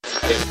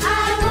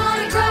I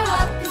wanna grow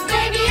up, 'cause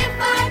maybe if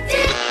I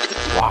did.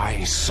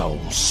 Why so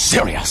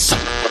serious?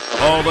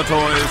 All the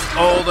toys,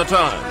 all the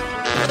time.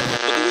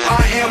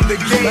 I am the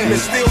game and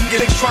still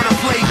getting trying to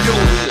play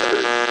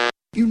you.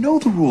 You know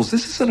the rules.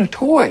 This isn't a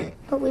toy.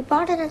 But we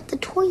bought it at the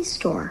toy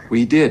store.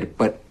 We did,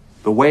 but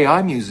the way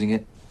I'm using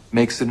it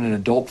makes it an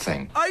adult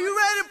thing. Are you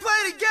ready to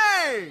play the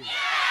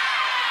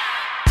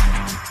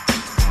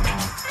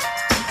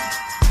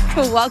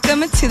game?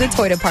 Welcome to the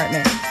Toy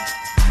Department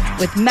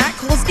with Matt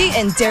Kolsky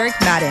and Derek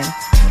Madden.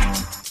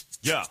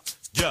 Yeah.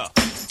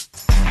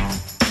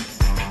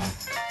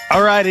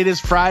 All right, it is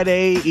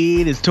Friday.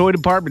 It is Toy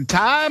Department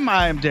time.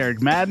 I am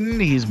Derek Madden.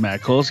 He's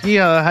Matt Kolsky.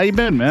 How you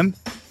been, man?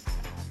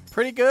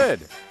 Pretty good.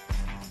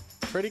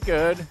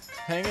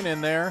 Hanging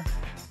in there.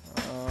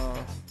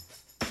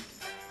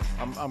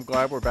 I'm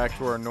glad we're back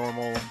to our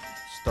normal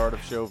start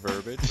of show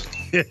verbiage.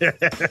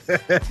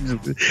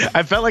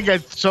 I felt like I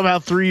somehow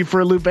threw you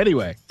for a loop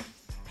anyway.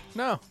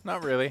 No,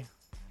 not really.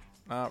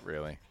 Not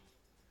really.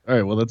 All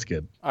right, well, that's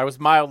good. I was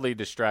mildly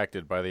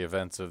distracted by the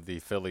events of the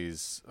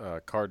Phillies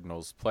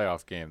Cardinals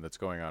playoff game that's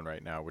going on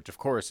right now, which of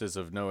course is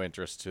of no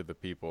interest to the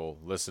people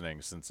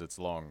listening since it's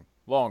long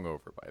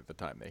over by the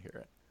time they hear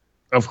it.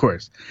 Of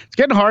course. It's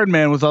getting hard,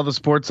 man, with all the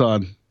sports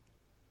on.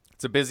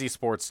 It's a busy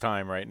sports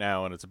time right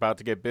now, and it's about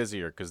to get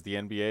busier because the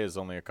NBA is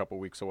only a couple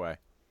weeks away.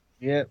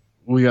 Yeah,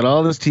 we got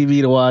all this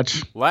TV to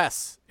watch.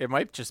 Less. It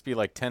might just be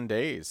like 10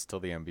 days till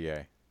the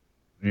NBA.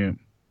 Yeah.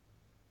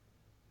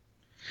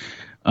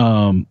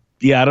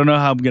 Yeah, I don't know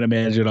how I'm going to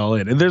manage it all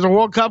in. And there's a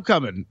World Cup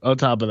coming on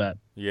top of that.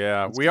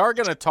 Yeah, we are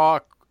going to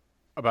talk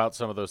about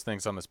some of those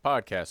things on this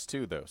podcast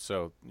too, though.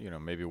 So,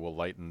 maybe we'll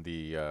lighten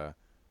the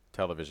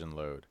television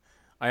load.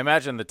 I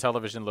imagine the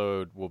television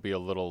load will be a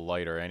little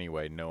lighter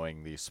anyway,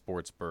 knowing the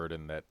sports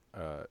burden that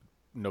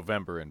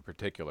November in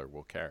particular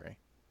will carry.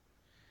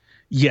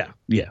 Yeah,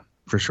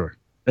 for sure.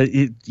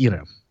 I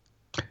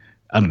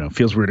don't know. It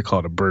feels weird to call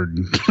it a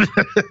burden.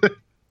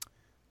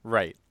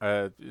 Right.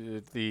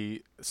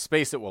 The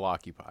space it will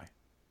occupy.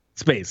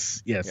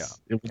 Space, yes.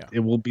 Yeah. It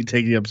will be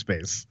taking up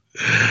space.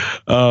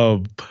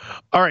 All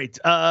right.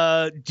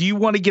 Do you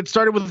want to get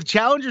started with the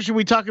challenge, or should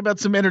we talk about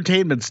some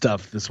entertainment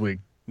stuff this week?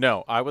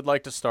 No, I would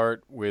like to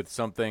start with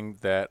something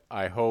that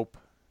I hope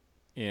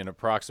in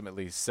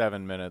approximately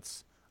 7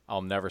 minutes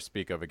I'll never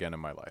speak of again in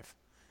my life.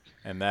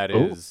 And that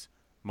is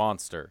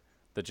Monster,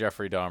 the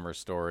Jeffrey Dahmer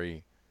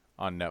story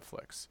on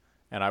Netflix.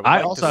 And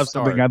I also have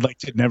something I'd like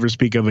to never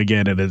speak of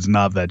again, and it's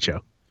not that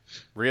show.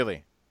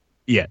 Really?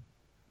 Yeah.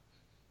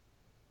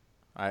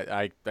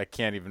 I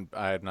can't even.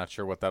 I'm not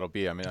sure what that'll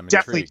be. I'm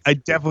definitely. intrigued. I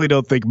definitely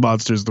don't think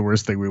Monster's the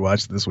worst thing we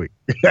watched this week.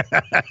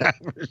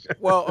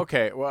 Well,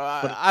 okay. Well,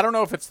 I don't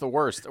know if it's the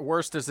worst.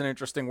 Worst is an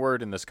interesting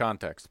word in this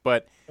context,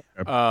 but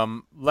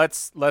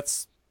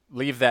let's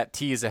leave that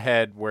tease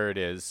ahead where it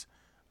is,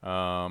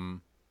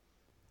 and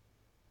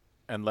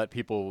let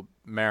people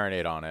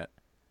marinate on it.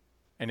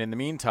 And in the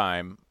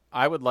meantime,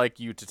 I would like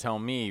you to tell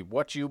me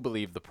what you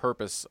believe the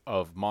purpose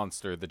of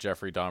Monster, the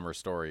Jeffrey Dahmer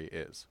story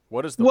is.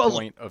 What is the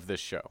point of this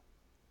show?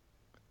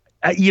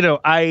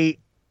 I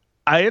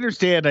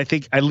understand. I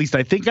think I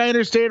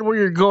understand where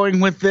you're going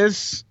with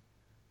this,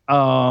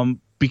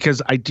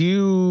 because I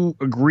do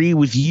agree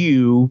with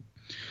you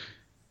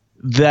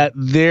that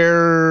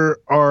there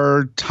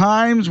are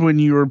times when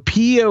your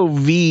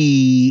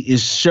POV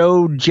is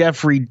so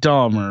Jeffrey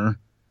Dahmer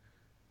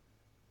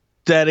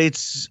that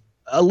it's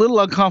a little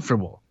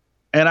uncomfortable.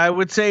 And I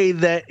would say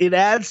that it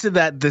adds to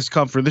that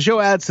discomfort. The show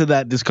adds to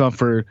that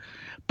discomfort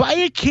by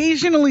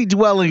occasionally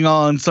dwelling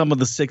on some of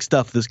the sick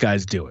stuff this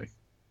guy's doing.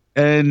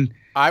 And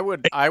I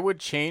would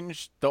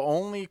change, the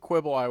only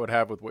quibble I would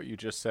have with what you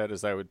just said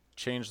is I would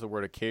change the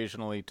word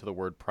occasionally to the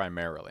word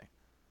primarily.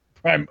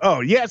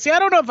 Oh, yeah. See, I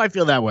don't know if I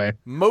feel that way.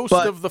 Most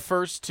of the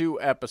first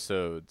 2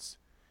 episodes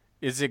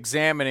is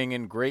examining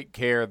in great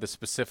care the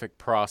specific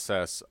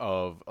process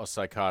of a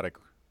psychotic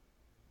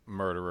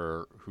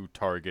murderer who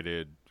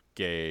targeted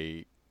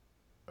gay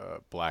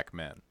black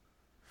men.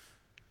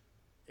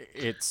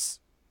 It's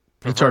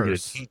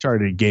perverse. He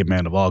targeted gay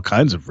men of all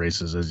kinds of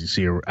races, as you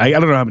see. I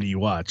don't know how many you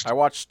watched. I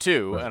watched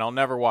 2, and I'll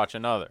never watch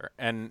another.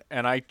 And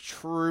I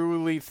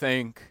truly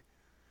think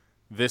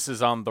this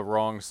is on the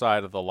wrong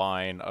side of the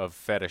line of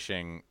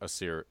fetishizing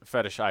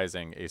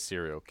a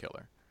serial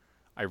killer.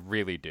 I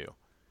really do.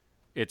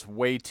 It's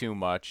way too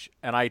much,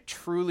 and I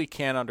truly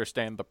can't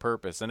understand the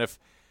purpose. And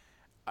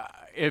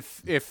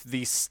if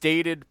the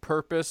stated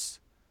purpose,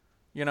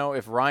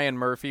 if Ryan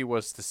Murphy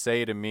was to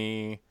say to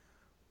me,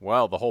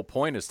 well, the whole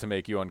point is to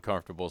make you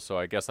uncomfortable, so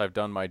I guess I've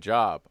done my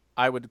job,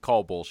 I would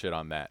call bullshit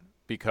on that,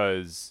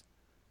 because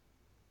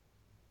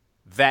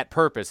that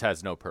purpose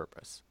has no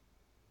purpose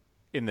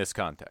in this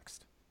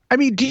context. I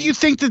mean, do you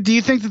think that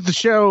the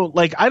show,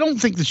 I don't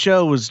think the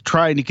show was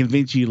trying to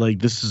convince you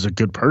this is a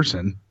good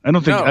person. I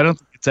don't think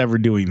it's ever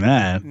doing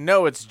that.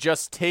 No, it's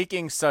just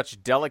taking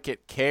such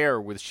delicate care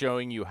with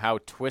showing you how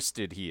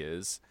twisted he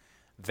is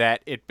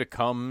that it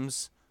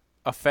becomes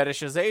a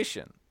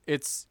fetishization.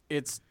 It's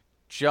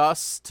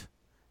just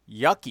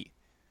yucky.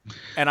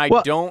 And I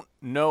don't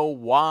know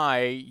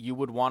why you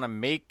would want to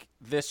make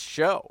this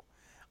show.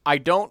 I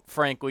don't,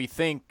 frankly,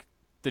 think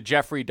the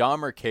Jeffrey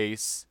Dahmer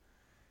case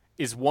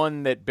is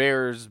one that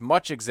bears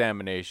much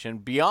examination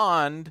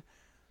beyond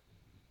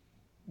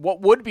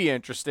what would be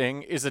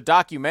interesting is a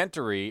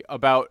documentary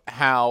about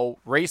how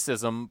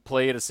racism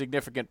played a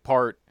significant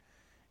part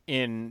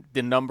in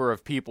the number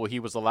of people he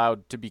was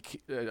allowed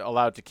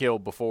to kill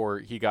before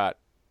he got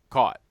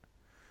caught.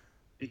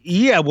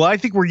 Yeah, well, I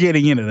think we're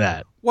getting into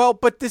that. Well,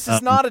 but this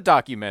is not a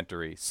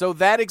documentary. So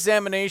that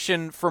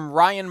examination from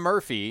Ryan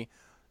Murphy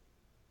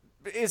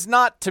is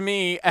not, to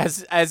me,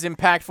 as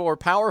impactful or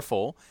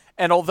powerful.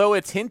 And although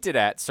it's hinted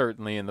at,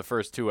 certainly, in the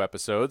first 2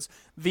 episodes,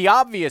 the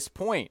obvious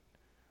point,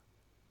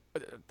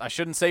 I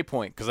shouldn't say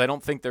point, because I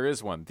don't think there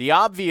is one. The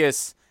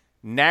obvious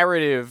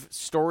narrative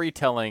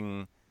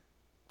storytelling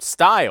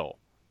style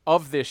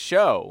of this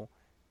show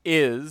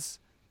is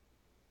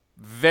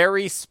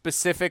very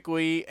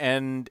specifically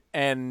and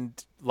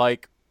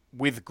like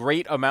with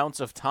great amounts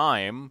of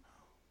time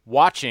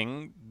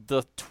watching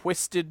the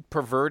twisted,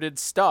 perverted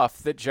stuff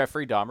that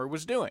Jeffrey Dahmer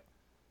was doing.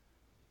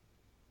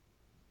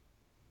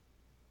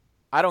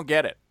 I don't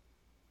get it.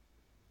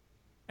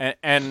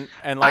 And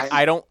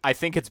I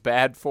think it's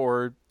bad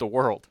for the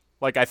world.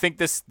 Like, I think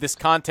this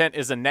content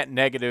is a net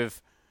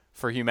negative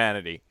for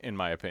humanity, in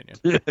my opinion.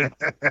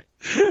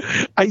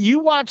 You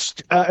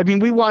watched,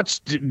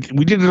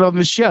 we did it on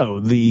the show,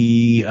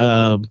 the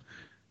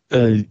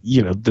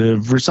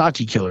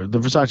Versace killer, the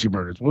Versace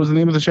murders. What was the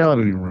name of the show? I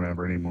don't even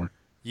remember anymore.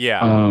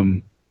 Yeah.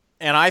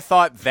 And I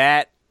thought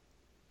that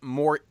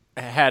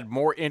had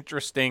more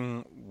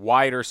interesting,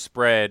 wider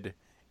spread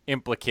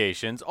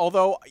implications,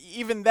 although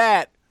even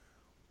that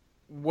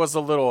was a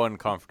little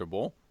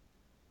uncomfortable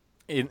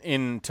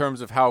in terms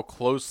of how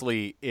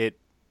closely it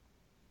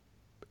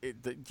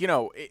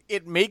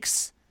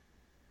makes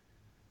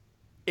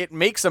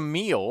a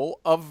meal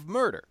of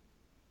murder,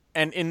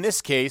 and in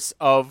this case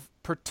of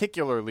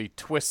particularly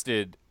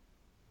twisted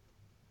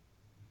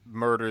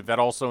murder that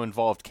also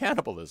involved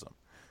cannibalism.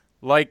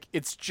 Like,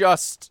 it's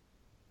just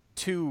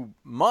too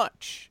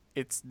much.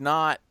 It's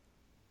not.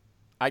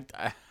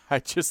 I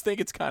just think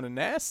it's kind of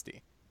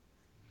nasty.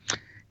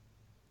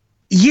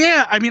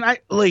 Yeah, I mean,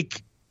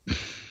 like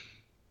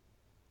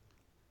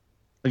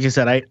I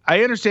said, I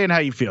understand how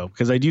you feel,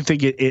 because I do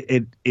think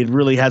it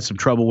really has some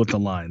trouble with the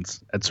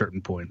lines at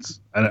certain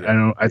points.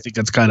 I think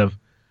that's kind of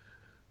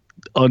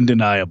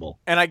undeniable.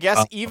 And I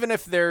guess even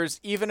if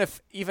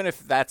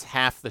that's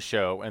half the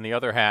show and the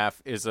other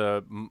half is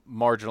a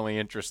marginally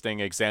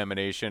interesting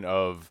examination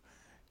of,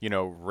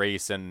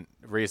 race and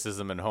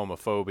racism and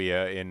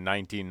homophobia in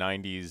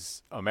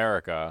 1990s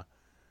America,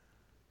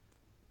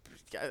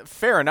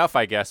 fair enough,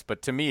 I guess,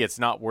 but to me it's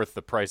not worth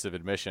the price of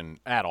admission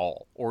at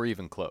all, or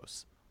even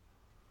close.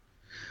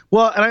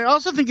 Well, and I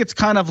also think it's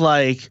kind of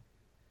like,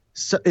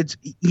 it's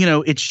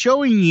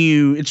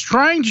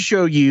trying to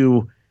show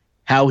you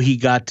how he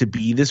got to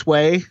be this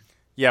way.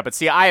 Yeah, but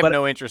see, I have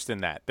no interest in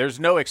that. There's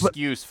no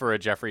excuse for a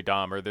Jeffrey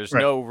Dahmer. There's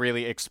no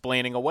really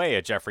explaining away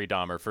a Jeffrey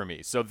Dahmer for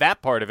me. So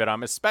that part of it,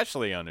 I'm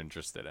especially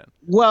uninterested in.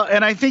 Well,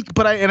 and I think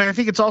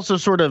it's also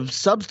sort of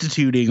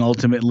substituting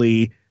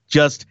ultimately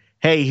just,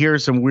 hey, here are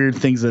some weird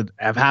things that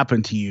have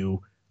happened to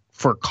you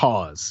for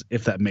cause,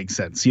 if that makes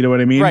sense. You know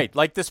what I mean? Right.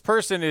 Like, this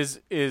person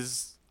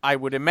is I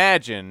would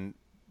imagine,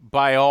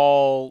 by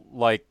all,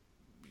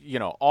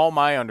 all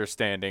my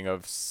understanding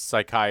of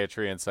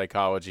psychiatry and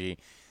psychology,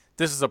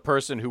 this is a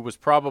person who was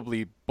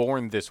probably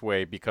born this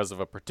way because of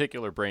a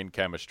particular brain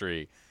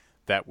chemistry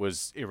that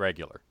was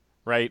irregular,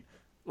 right?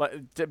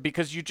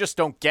 Because you just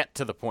don't get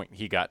to the point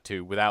he got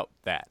to without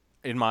that,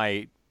 in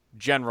my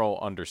general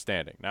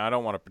understanding. Now, I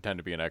don't want to pretend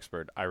to be an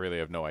expert. I really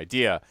have no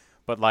idea.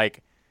 But,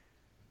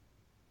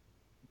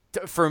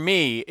 for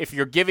me, if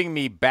you're giving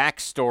me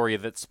backstory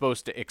that's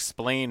supposed to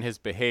explain his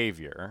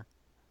behavior,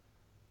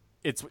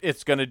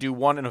 it's going to do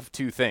one of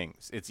two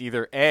things. It's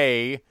either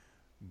A,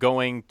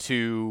 going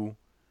to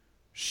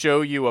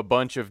show you a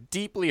bunch of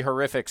deeply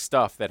horrific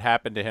stuff that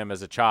happened to him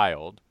as a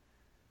child,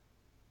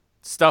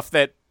 stuff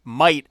that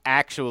might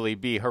actually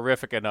be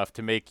horrific enough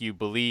to make you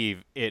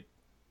believe it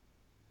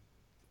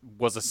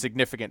was a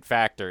significant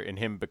factor in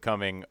him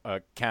becoming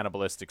a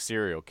cannibalistic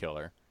serial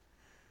killer.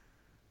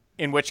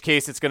 In which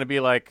case it's going to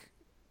be like,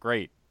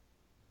 great,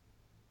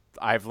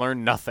 I've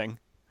learned nothing.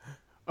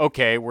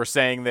 Okay, we're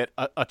saying that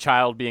a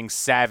child being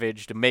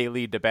savaged may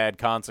lead to bad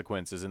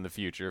consequences in the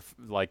future.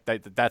 Like,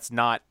 that's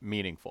not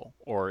meaningful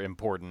or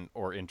important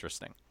or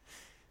interesting.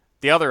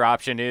 The other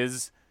option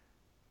is,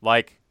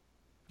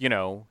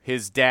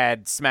 his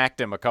dad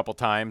smacked him a couple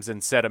times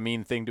and said a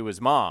mean thing to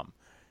his mom.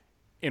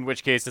 In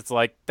which case it's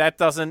like, that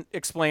doesn't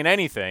explain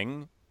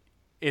anything.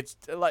 It's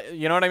like,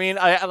 you know what I mean?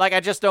 I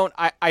just don't,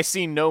 I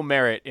see no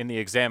merit in the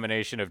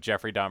examination of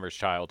Jeffrey Dahmer's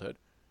childhood.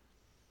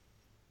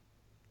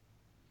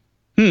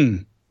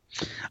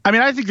 I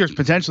mean, I think there's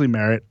potentially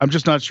merit. I'm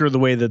just not sure the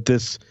way that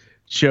this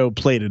show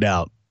played it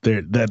out,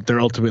 that there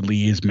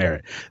ultimately is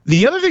merit.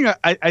 The other thing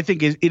I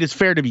think is, it is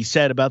fair to be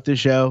said about this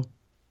show.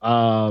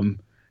 And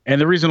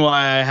the reason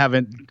why I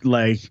haven't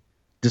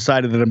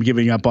decided that I'm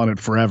giving up on it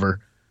forever.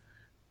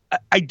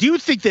 I do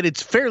think that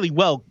it's fairly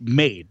well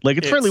made. Like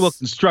it's fairly well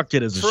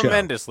constructed as a show.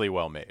 Tremendously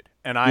well made.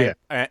 And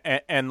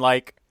and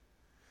like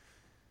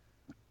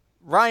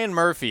Ryan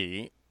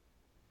Murphy,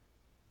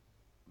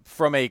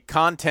 from a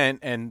content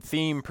and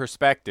theme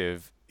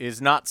perspective, is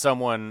not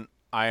someone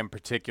I am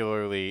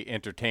particularly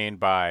entertained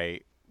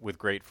by with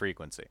great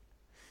frequency.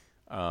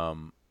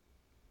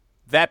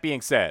 That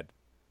being said,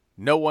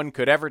 no one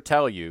could ever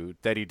tell you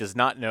that he does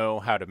not know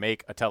how to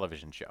make a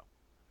television show,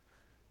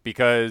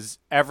 because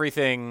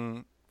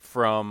everything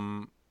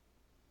from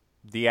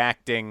the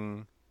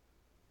acting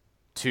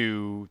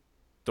to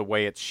the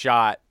way it's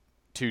shot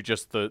to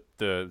just the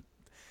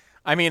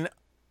I mean,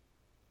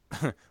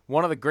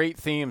 one of the great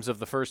themes of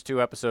the first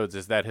 2 episodes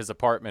is that his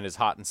apartment is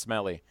hot and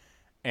smelly,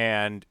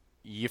 and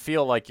you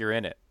feel like you're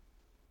in it.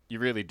 You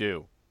really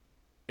do.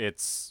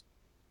 It's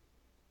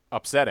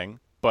upsetting,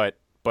 but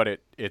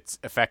it's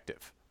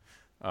effective.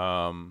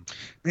 Man,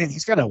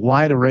 he's got a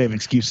wide array of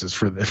excuses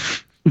for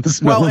this.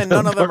 Well, and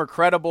none of them are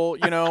credible,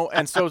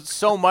 and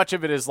so much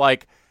of it is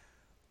like,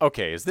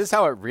 okay, is this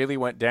how it really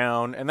went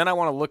down? And then I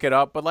want to look it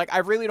up, but like I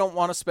really don't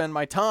want to spend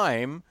my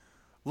time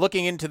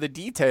looking into the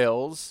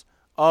details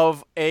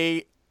of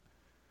I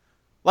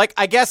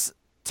guess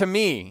to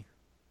me,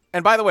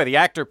 and by the way, the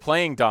actor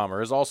playing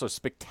Dahmer is also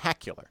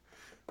spectacular.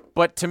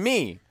 But to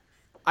me,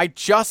 I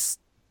just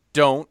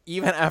don't,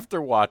 even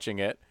after watching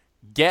it,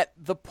 get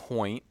the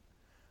point.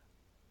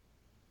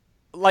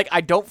 Like,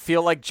 I don't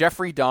feel like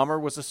Jeffrey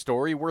Dahmer was a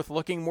story worth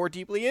looking more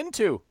deeply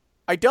into.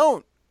 I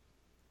don't.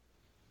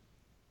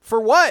 For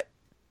what?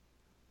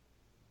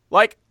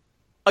 Like,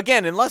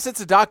 again, unless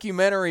it's a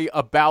documentary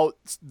about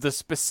the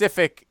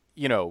specific,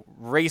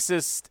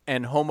 racist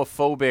and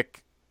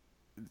homophobic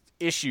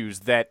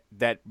issues that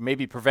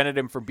maybe prevented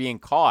him from being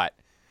caught,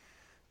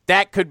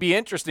 that could be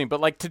interesting.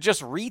 But, like, to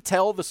just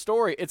retell the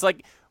story, it's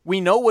like,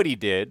 we know what he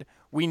did.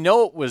 We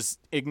know it was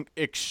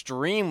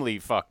extremely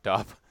fucked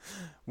up.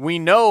 We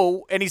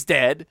know, and he's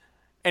dead,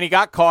 and he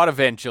got caught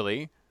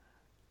eventually.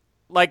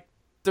 Like,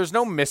 there's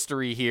no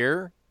mystery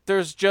here.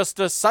 There's just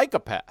a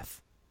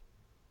psychopath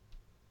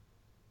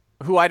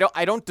who I don't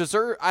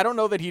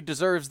know that he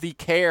deserves the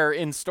care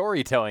in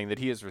storytelling that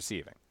he is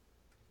receiving.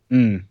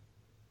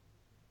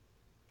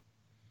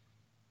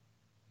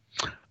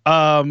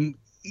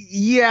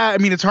 Yeah, I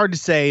mean, it's hard to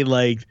say,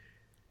 like,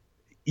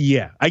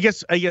 yeah, I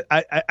guess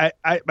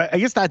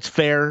that's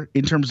fair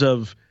in terms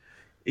of,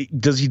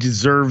 does he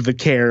deserve the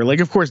care? Like,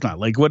 of course not.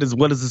 Like, what does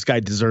this guy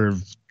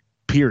deserve?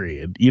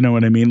 Period. You know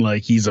what I mean?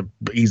 Like, he's a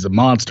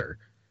monster.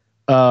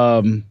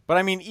 But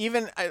I mean,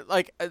 even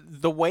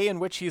the way in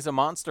which he's a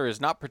monster is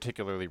not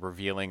particularly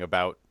revealing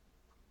about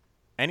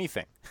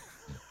anything.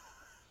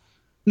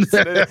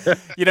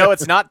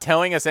 It's not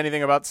telling us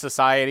anything about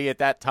society at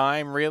that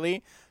time,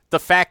 really. The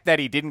fact that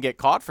he didn't get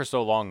caught for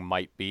so long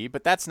might be,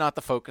 but that's not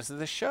the focus of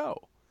the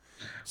show.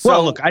 So,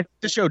 well, look,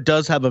 the show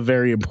does have a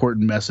very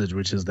important message,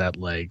 which is that,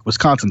 like,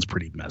 Wisconsin's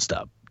pretty messed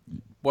up.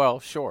 Well,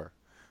 sure.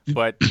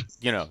 But,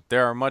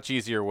 there are much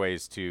easier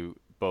ways to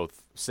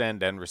both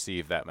send and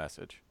receive that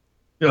message.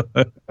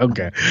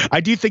 Okay. I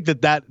do think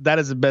that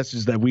is a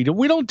message that we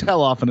don't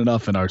tell often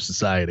enough in our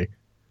society.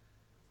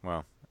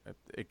 Well,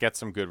 it gets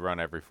some good run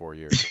every 4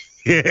 years.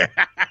 Yeah.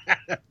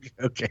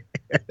 Okay.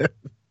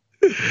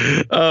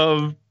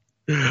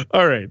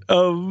 All right.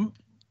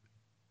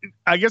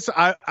 I guess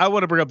I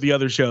want to bring up the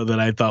other show that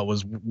I thought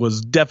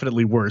was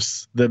definitely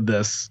worse than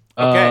this.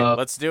 Okay,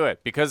 let's do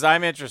it, because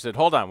I'm interested.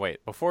 Hold on,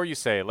 wait. Before you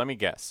say, let me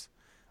guess.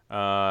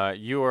 I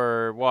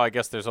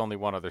guess there's only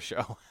one other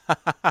show.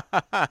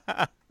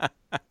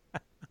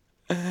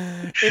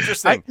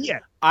 Interesting.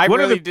 I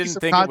really didn't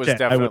think it was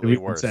definitely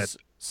worse.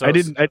 So I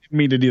didn't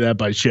mean to do that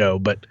by show,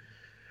 but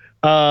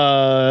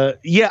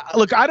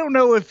look, I don't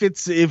know if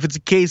it's a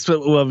case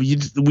of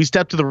we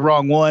stepped to the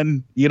wrong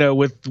one,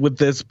 with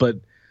this, but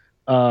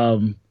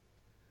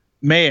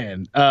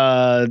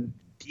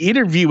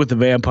Interview with the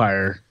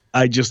Vampire,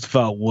 I just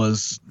felt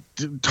was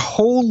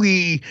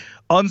totally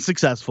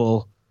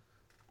unsuccessful,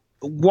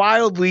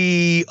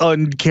 wildly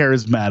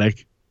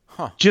uncharismatic.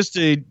 Just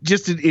a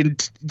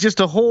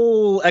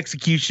whole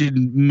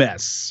execution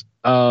mess.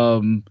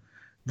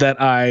 That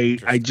I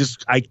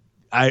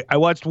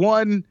watched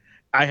one.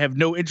 I have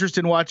no interest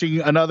in watching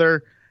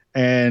another,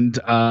 and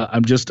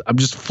I'm just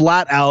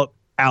flat out.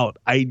 I'm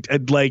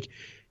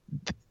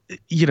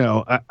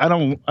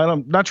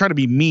not trying to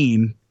be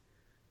mean,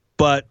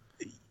 but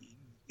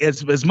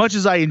as much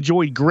as I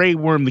enjoyed Grey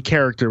Worm, the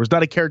character, was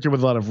not a character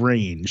with a lot of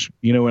range.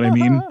 You know what I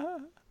mean?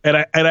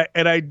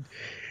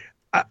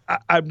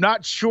 I'm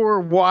not sure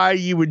why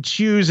you would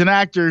choose an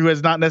actor who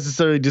has not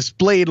necessarily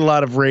displayed a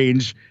lot of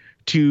range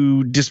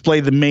to display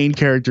the main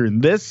character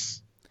in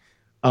this.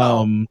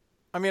 I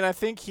mean, I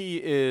think he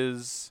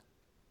is,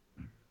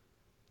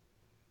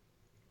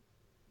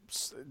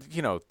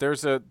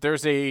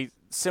 there's a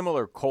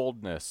similar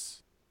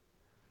coldness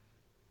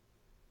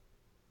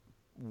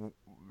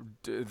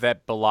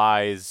that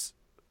belies,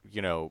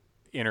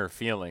 inner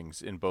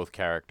feelings in both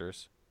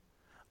characters.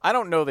 I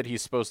don't know that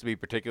he's supposed to be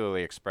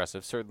particularly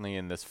expressive, certainly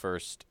in this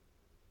first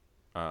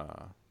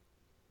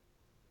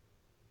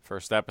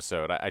first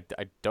episode. I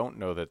don't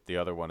know that the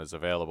other one is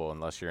available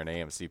unless you're an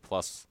AMC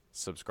Plus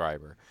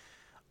subscriber.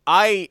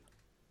 I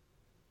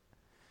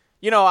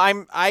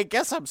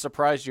guess I'm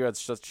surprised you had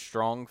such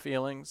strong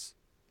feelings.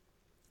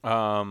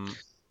 I'm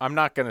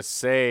not gonna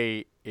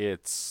say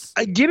it's.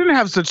 I didn't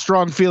have such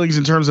strong feelings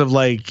in terms of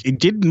like it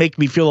didn't make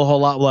me feel a whole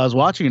lot while I was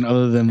watching it,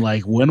 other than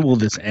like when will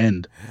this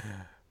end?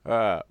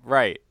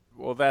 Right.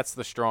 Well, that's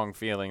the strong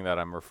feeling that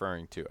I'm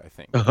referring to. I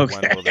think. Okay.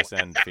 When will this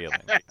end?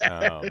 Feeling.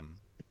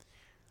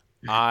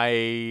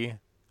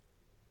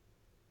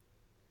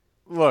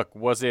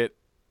 Was it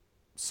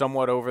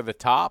somewhat over the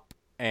top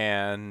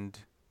and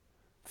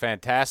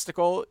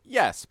fantastical?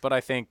 Yes, but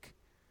I think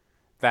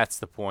that's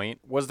the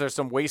point. Was there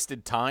some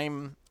wasted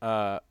time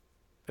at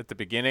the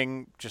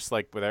beginning, just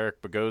like with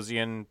Eric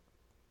Bogosian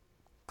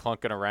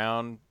clunking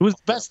around? It was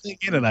the best thing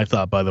in it, I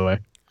thought, by the way.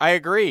 I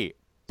agree,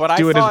 but I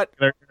Doing thought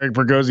Eric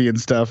Bogosian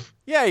stuff.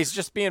 Yeah, he's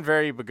just being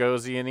very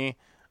Bogosian-y.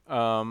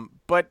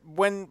 But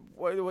when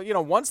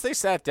once they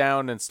sat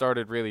down and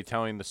started really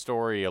telling the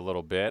story a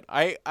little bit,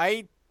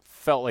 I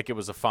felt like it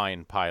was a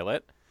fine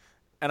pilot.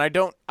 And I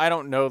don't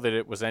know that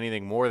it was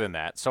anything more than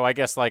that. So I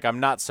guess like I'm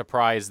not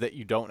surprised that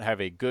you don't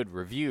have a good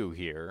review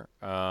here.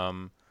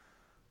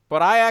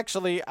 But I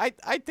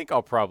think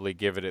I'll probably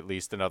give it at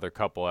least another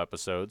couple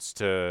episodes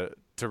to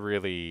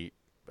really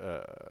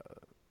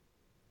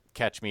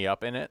catch me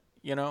up in it,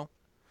 you know?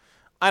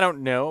 I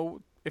don't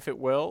know if it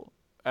will.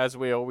 As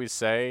we always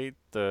say,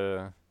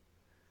 the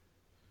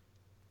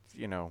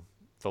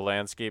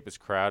landscape is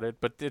crowded,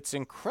 but it's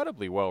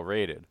incredibly well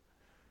rated.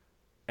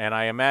 And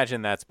I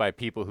imagine that's by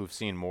people who've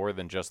seen more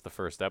than just the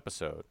first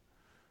episode.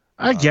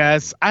 I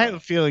guess. I have a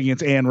feeling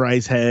it's Anne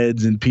Rice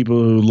heads and people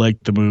who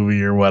like the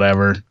movie or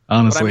whatever.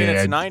 Honestly, but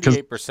I mean, it's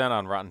 98%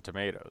 on Rotten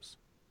Tomatoes.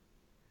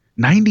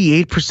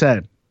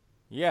 98%.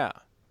 Yeah.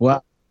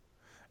 Well,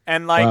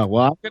 and like,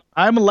 well,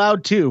 I'm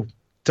allowed to.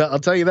 I'll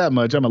tell you that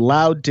much. I'm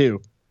allowed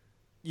to.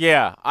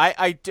 Yeah,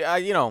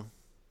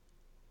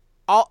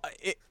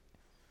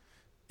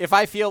 if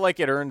I feel like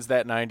it earns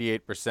that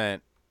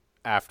 98%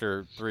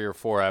 after 3 or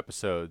 4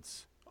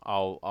 episodes,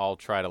 I'll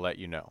try to let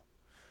you know.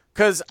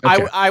 Because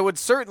okay. I would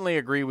certainly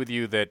agree with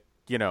you that,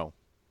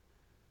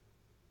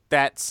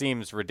 that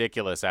seems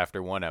ridiculous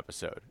after 1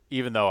 episode,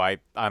 even though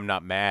I'm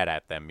not mad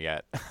at them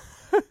yet.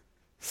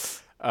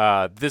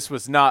 This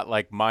was not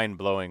like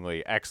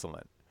mind-blowingly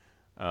excellent.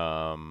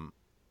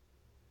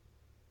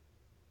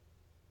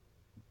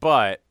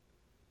 But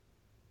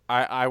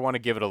I want to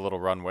give it a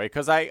little runway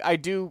because I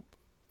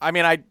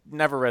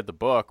never read the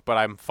book, but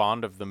I'm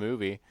fond of the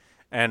movie,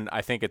 and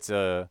I think it's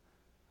an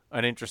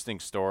interesting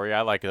story.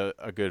 I like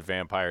a good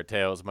vampire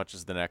tale as much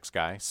as the next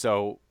guy.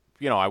 So,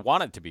 I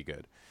want it to be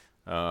good.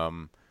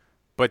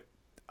 But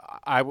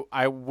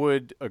I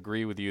would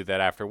agree with you that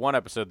after 1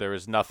 episode, there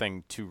is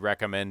nothing to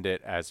recommend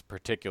it as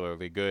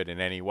particularly good in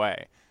any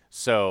way.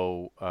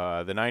 So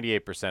the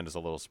 98% is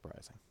a little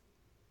surprising.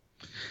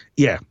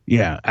 Yeah.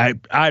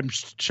 I'm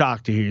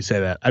shocked to hear you say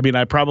that. I mean,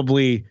 I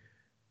probably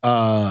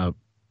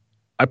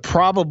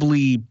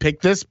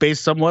picked this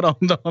based somewhat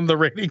on the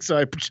rating,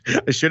 so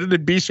I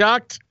shouldn't be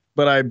shocked,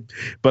 but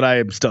I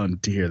am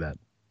stunned to hear that.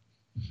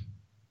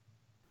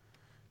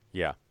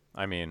 Yeah,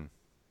 I mean,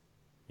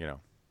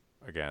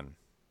 again,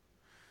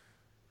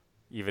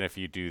 even if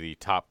you do the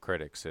top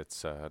critics,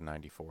 it's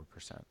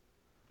 94%.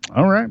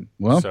 All right.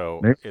 Well,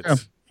 so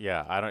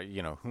I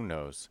don't. Who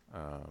knows?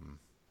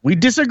 We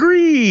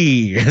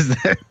disagree.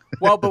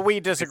 Well, but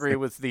we disagree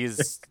with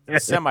these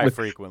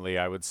semi-frequently,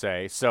 I would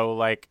say. So,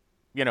 like,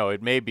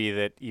 it may be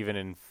that even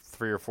in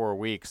 3 or 4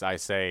 weeks, I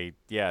say,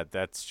 yeah,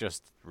 that's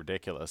just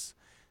ridiculous.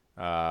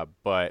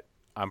 But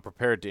I'm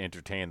prepared to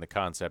entertain the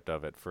concept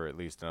of it for at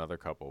least another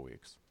couple of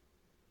weeks.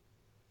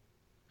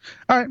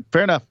 All right,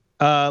 fair enough.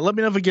 Let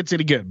me know if it gets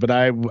any good, but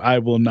I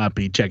will not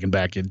be checking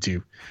back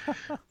into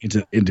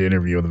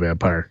Interview with the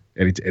Vampire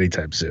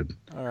anytime soon.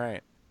 All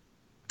right.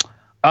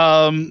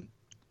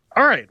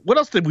 All right. What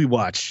else did we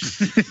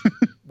watch?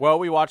 Well,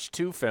 we watched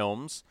 2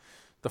 films.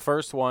 The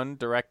first one,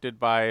 directed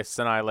by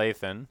Sinai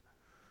Lathan,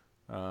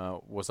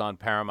 was on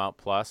Paramount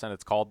Plus, and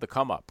it's called The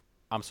Come Up.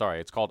 I'm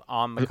sorry, it's called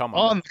On the Come Up.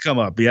 On the Come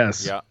Up,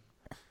 yes.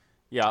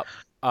 Yeah.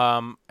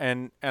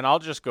 And I'll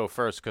just go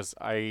first because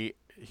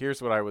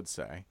here's what I would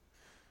say.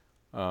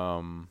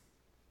 To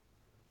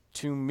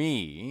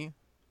me,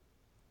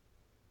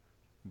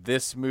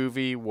 this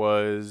movie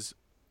was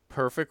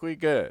perfectly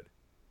good.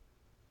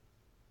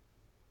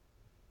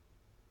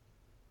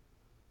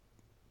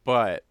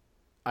 But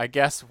I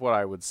guess what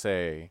I would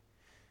say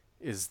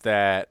is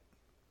that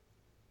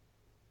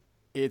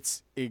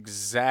it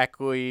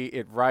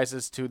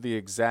rises to the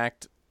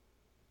exact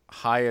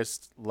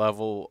highest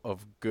level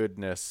of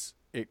goodness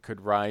it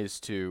could rise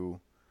to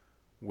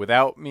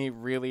without me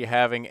really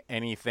having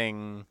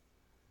anything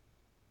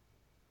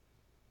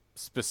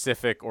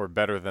specific or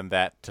better than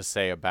that to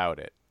say about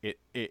it.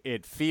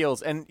 It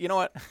feels, and you know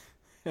what?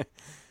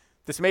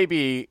 This may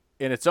be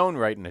in its own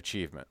right an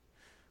achievement.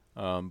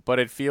 But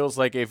it feels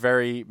like a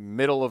very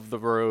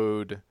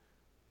middle-of-the-road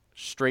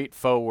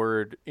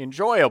straightforward,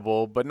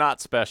 enjoyable, but not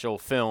special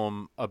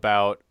film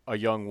about a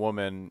young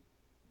woman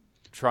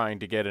trying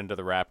to get into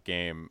the rap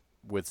game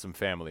with some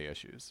family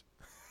issues.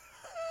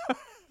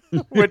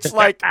 Which,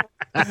 like,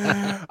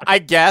 I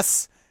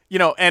guess,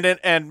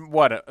 and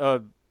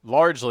what,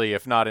 largely,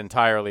 if not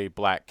entirely,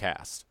 black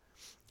cast.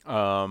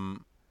 The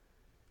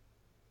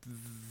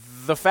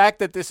fact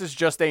that this is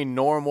just a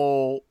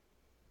normal,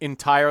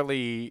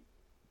 entirely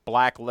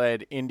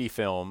black-led indie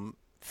film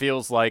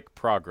feels like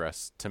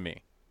progress to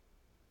me.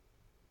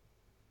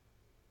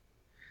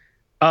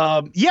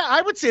 Yeah,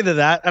 I would say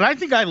that, and I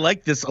think I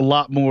like this a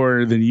lot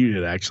more than you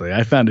did, actually.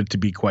 I found it to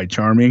be quite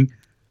charming.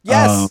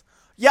 Yes.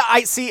 Yeah,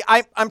 I see.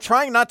 I'm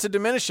trying not to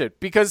diminish it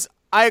because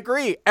I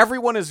agree.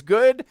 Everyone is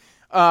good.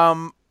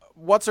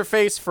 What's her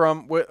face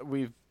from?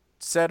 We've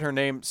said her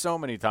name so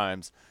many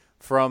times.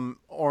 From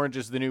Orange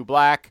Is the New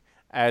Black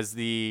as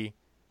the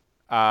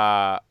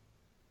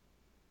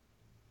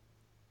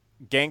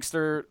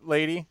gangster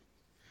lady.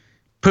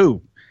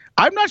 Pooh.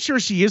 I'm not sure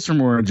she is from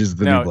Orange Is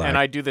the New Black. And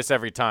I do this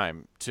every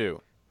time too.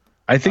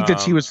 I think that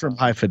she was from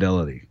High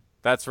Fidelity.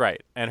 That's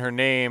right, and her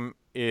name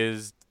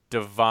is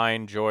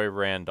Divine Joy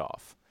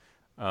Randolph.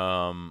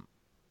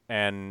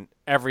 And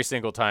every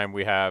single time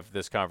we have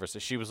this conversation,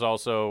 she was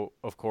also,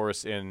 of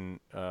course, in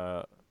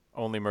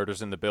Only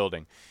Murders in the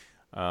Building.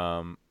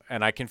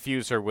 And I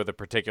confuse her with a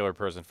particular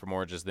person from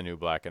Orange Is the New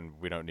Black, and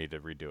we don't need to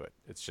redo it.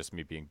 It's just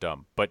me being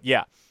dumb. But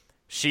yeah,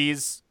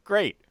 she's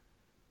great.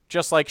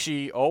 Just like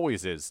she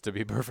always is, to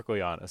be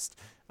perfectly honest.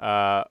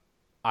 The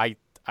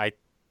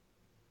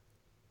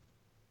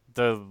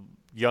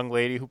young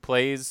lady who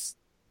plays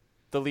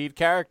the lead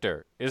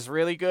character is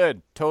really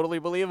good. Totally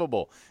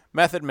believable.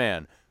 Method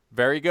Man,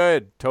 very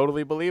good.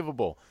 Totally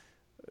believable.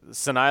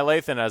 Sanaa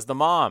Lathan as the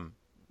mom.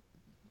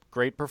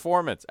 Great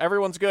performance.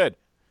 Everyone's good.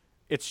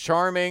 It's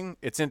charming.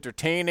 It's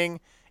entertaining.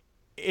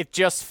 It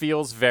just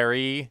feels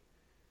very...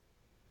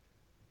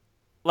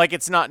 like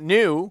it's not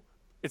new.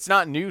 It's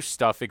not new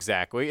stuff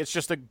exactly. It's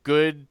just a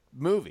good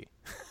movie.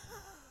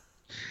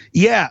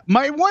 Yeah.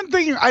 My one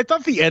thing, I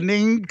thought the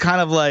ending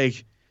kind of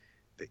like...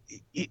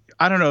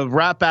 I don't know.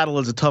 Rap battle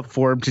is a tough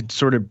form to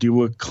sort of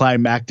do a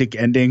climactic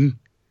ending.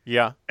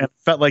 Yeah. And it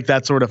felt like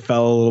that sort of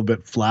fell a little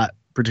bit flat,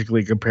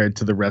 particularly compared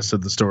to the rest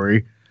of the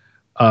story.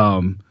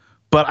 But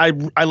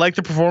I like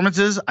the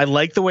performances. I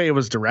like the way it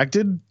was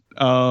directed.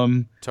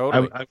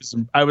 Totally.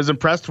 I was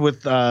impressed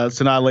with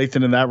Sanaa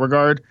Lathan in that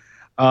regard.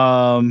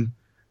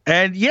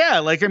 And yeah,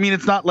 like, I mean,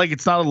 it's not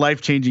a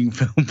life-changing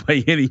film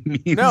by any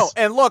means. No,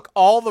 and look,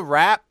 all the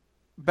rap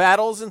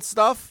battles and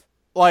stuff,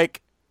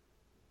 like,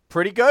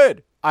 pretty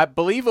good. I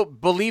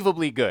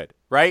believably good,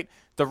 right?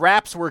 The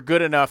raps were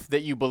good enough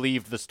that you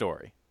believed the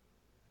story.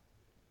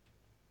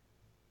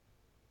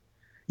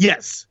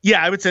 Yes.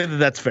 Yeah, I would say that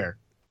that's fair.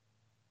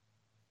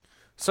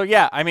 So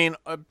yeah, I mean,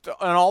 an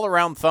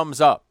all-around thumbs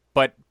up.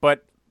 But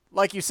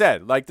like you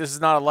said, like, this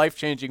is not a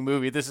life-changing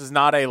movie. This is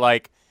not a,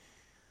 like,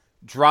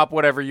 drop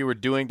whatever you were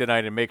doing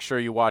tonight and make sure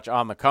you watch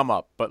On the Come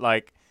Up. But,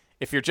 like,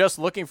 if you're just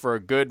looking for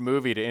a good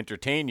movie to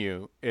entertain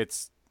you,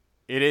 it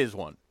is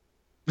one.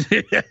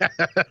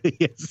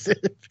 Yes.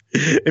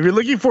 If you're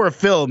looking for a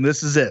film,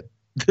 this is it.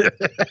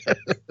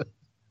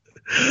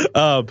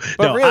 But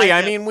no, really,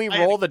 I mean, we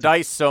roll the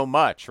dice so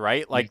much,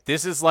 right? Like,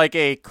 this is like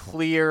a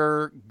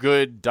clear,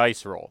 good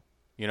dice roll,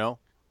 you know?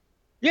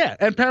 Yeah,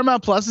 and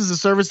Paramount Plus is a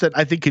service that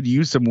I think could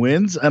use some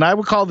wins, and I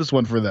would call this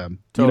one for them.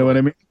 Totally. You know what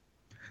I mean?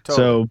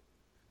 Totally.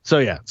 So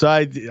yeah. So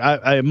I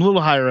am a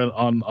little higher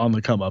on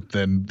the come up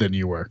than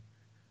you were.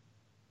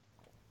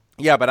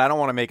 Yeah, but I don't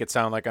want to make it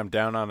sound like I'm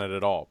down on it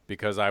at all,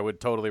 because I would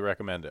totally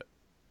recommend it.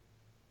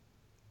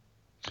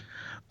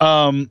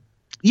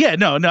 Yeah,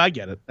 no, I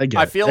get it.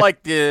 I feel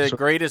like the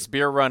greatest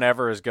beer run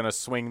ever is going to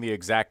swing the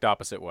exact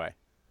opposite way.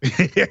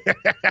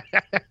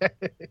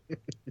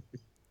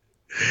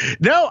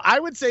 No, I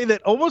would say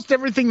that almost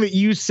everything that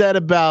you said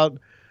about,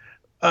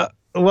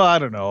 well, I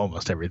don't know,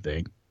 almost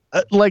everything.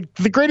 Like,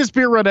 the greatest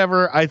beer run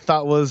ever, I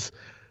thought was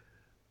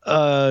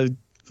a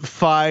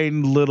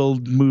fine little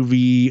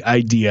movie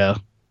idea.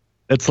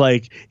 It's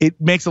like, it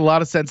makes a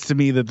lot of sense to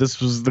me that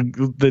this was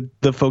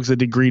the folks that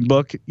did Green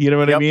Book. You know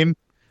what I mean?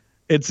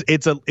 It's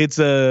a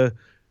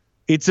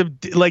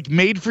like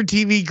made for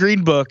TV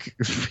Green Book.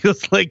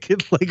 Feels like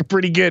it's like a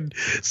pretty good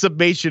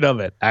summation of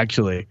it,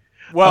 actually.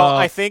 Well,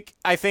 I think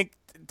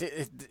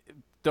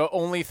the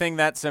only thing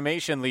that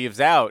summation leaves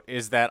out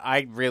is that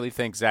I really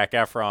think Zac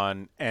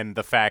Efron and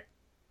the fact,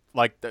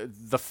 like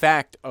the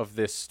fact of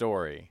this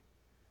story,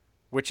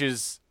 which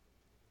is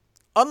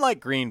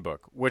unlike Green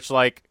Book, which,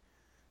 like,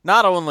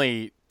 not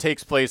only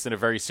takes place in a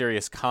very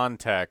serious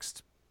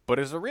context, but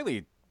is a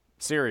really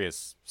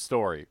serious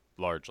story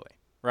largely,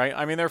 right?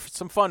 I mean, there are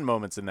some fun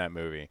moments in that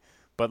movie,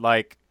 but,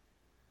 like,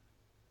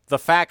 the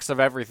facts of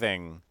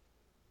everything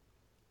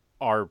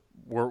were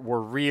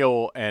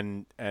real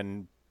and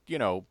you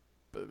know,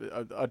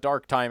 a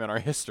dark time in our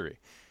history.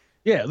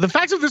 Yeah, the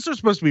facts of this are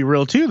supposed to be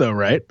real too, though,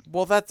 right?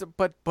 Well, that's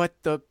but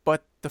the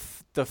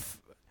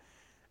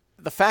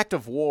fact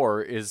of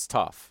war is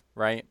tough,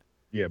 right?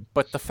 Yeah.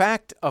 But the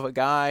fact of a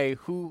guy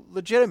who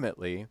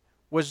legitimately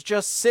was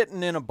just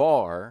sitting in a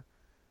bar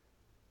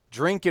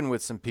drinking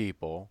with some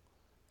people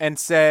and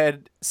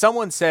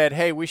someone said,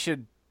 hey, we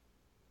should,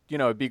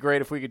 it'd be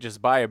great if we could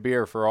just buy a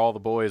beer for all the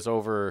boys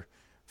over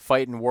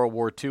fighting World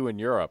War II in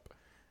Europe.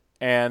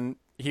 And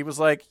he was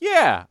like,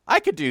 yeah, I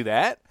could do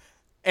that.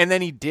 And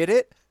then he did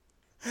it.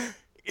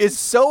 It's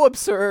so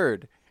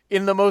absurd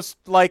in the most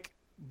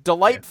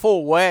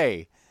delightful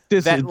way.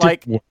 This that is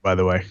war, by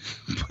the way.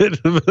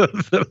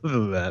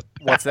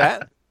 What's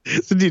that?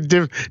 It's a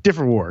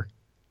different war,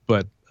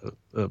 but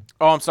oh,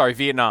 I'm sorry,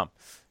 Vietnam.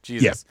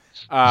 Jesus.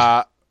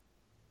 Yeah.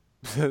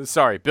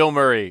 Sorry, Bill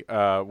Murray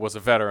was a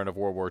veteran of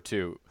World War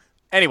II.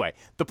 Anyway,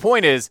 the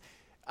point is,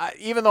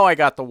 even though I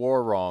got the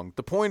war wrong,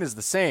 the point is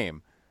the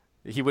same.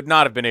 He would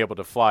not have been able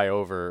to fly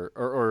over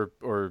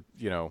or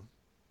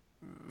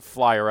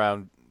fly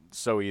around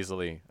so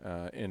easily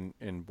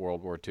in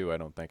World War II. I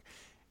don't think.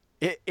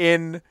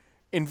 In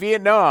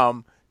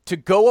Vietnam, to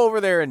go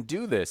over there and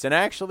do this and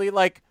actually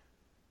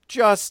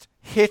just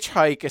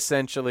hitchhike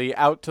essentially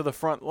out to the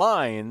front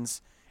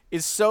lines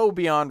is so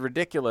beyond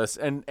ridiculous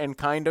and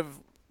kind of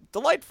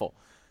delightful.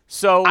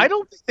 So I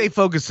don't think they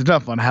focused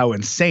enough on how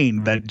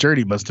insane that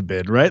journey must have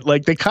been, right?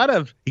 He kind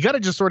of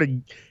just sort of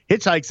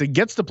hitchhikes and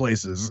gets to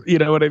places, you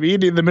know what I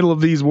mean, in the middle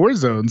of these war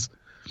zones.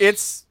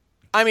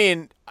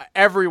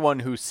 Everyone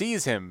who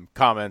sees him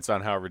comments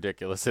on how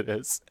ridiculous it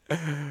is.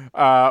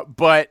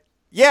 But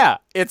yeah,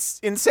 it's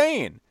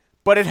insane,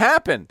 but it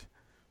happened.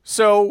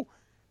 So,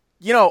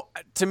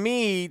 to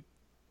me,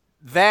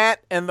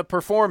 that and the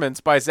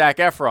performance by Zac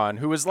Efron,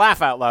 who is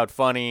laugh out loud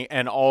funny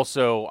and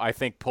also I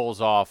think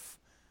pulls off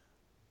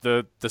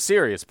the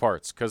serious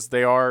parts because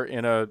they are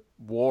in a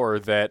war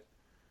that,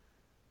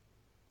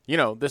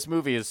 this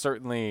movie is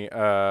certainly,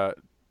 it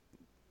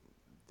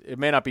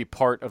may not be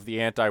part of the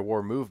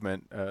anti-war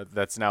movement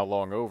that's now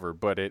long over,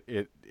 but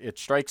it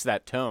strikes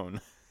that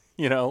tone,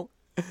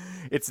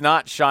 It's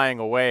not shying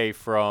away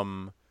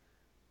from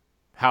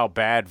how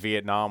bad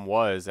Vietnam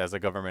was as a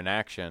government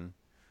action.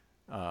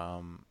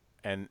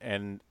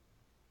 And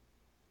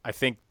I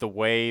think the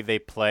way they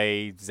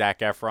play Zac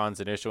Efron's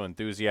initial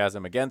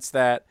enthusiasm against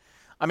that.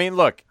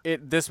 Look,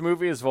 this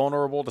movie is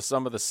vulnerable to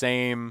some of the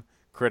same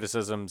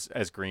criticisms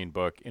as Green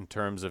Book in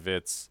terms of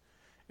it's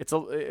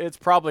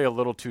probably a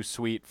little too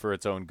sweet for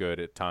its own good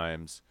at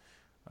times.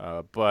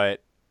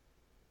 But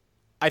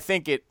I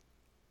think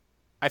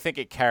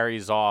it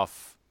carries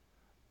off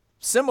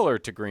similar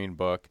to Green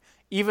Book,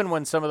 even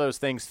when some of those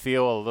things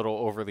feel a little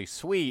overly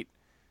sweet.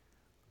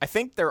 I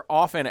think they're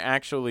often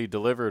actually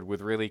delivered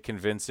with really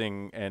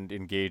convincing and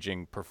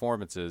engaging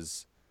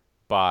performances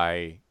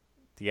by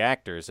the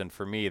actors. And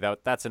for me,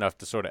 that's enough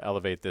to sort of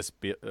elevate this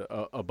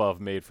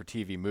above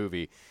made-for-TV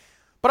movie.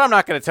 But I'm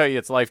not going to tell you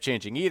it's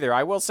life-changing either.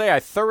 I will say I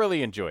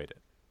thoroughly enjoyed it.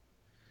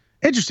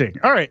 Interesting.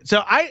 All right.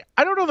 So I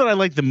don't know that I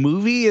like the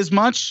movie as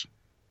much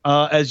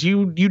as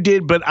you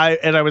did, but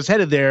I was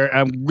headed there.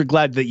 I'm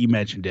glad that you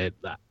mentioned it.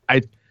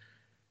 I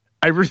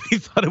really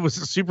thought it was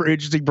a super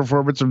interesting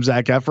performance from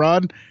Zac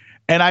Efron.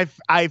 And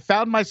I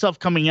found myself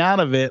coming out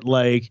of it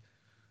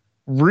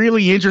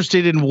really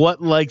interested in what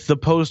the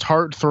post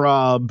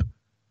heartthrob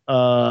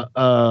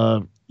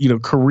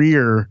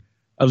career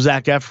of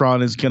Zac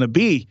Efron is going to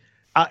be.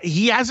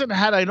 He hasn't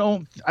had I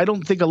don't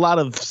think a lot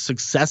of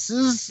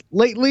successes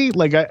lately.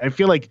 I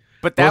feel like,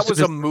 but that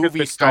was a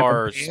movie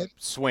star's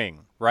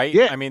swing, right?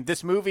 Yeah.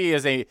 This movie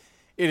it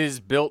is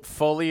built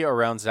fully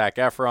around Zac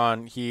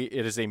Efron.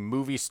 It is a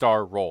movie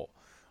star role.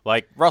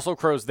 Russell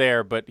Crowe's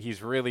there, but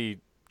he's really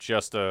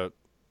just a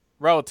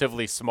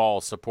relatively small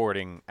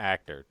supporting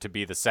actor to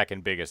be the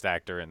second biggest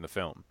actor in the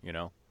film,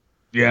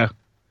 Yeah.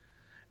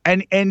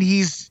 And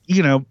he's,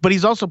 but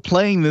he's also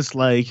playing this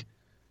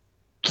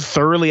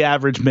thoroughly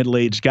average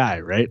middle-aged guy,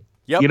 right?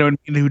 Yep.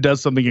 Who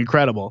does something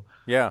incredible.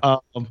 Yeah.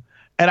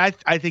 And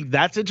I think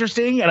that's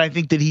interesting, and I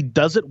think that he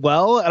does it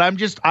well, and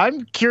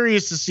I'm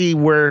curious to see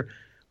where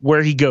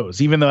he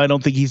goes, even though I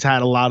don't think he's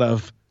had a lot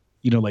of,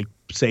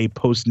 say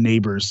post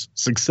Neighbors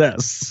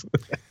success.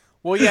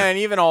 Well, yeah, and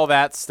even all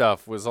that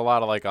stuff was a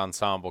lot of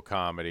ensemble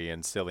comedy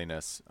and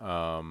silliness.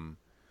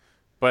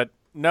 But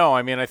no,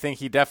 I think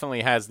he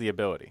definitely has the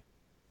ability.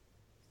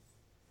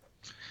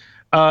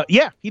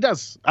 Yeah, he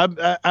does.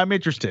 I'm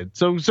interested.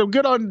 So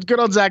good on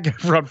Zac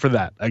Efron for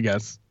that, I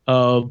guess.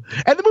 And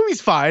the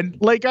movie's fine.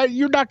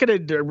 You're not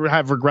going to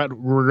have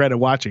regretted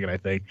watching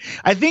it.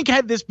 I think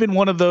had this been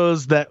one of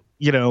those that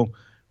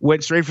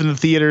went straight from the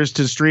theaters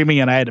to streaming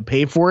and I had to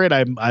pay for it,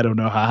 I don't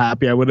know how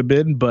happy I would have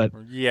been. But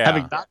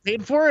having not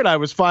paid for it, I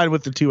was fine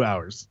with the 2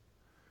 hours.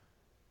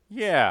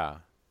 Yeah.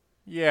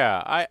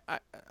 I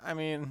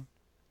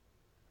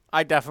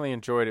definitely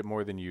enjoyed it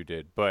more than you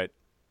did, but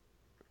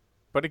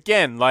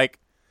again,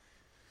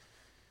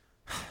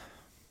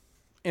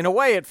 in a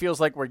way, it feels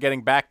like we're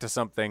getting back to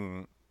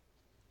something,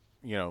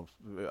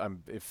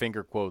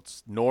 finger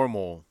quotes,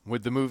 normal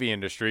with the movie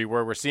industry,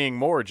 where we're seeing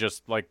more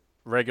just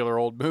regular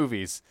old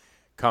movies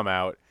come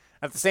out.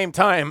 At the same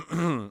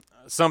time,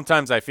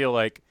 sometimes I feel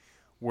like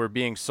we're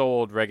being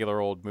sold regular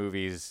old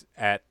movies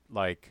at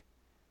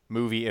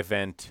movie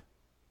event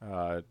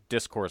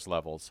discourse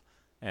levels.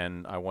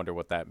 and I wonder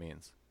what that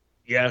means.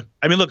 Yeah.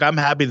 I mean, look, I'm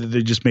happy that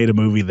they just made a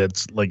movie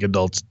that's like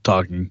adults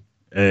talking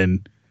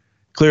and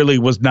clearly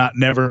was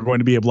never going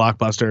to be a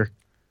blockbuster.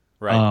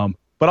 Right.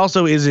 But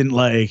also isn't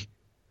like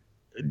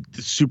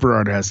super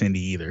art-house indie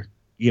either.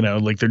 You know,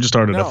 like there just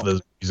aren't enough of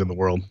those movies in the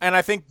world. And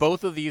I think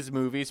both of these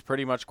movies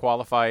pretty much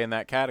qualify in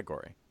that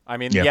category. I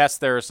mean, Yeah. yes,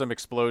 there are some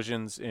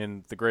explosions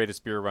in The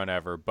Greatest Beer Run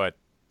Ever, but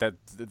that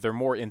they're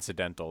more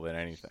incidental than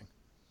anything.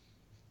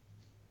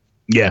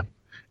 Yeah.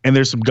 And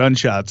there's some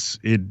gunshots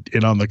in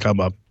On the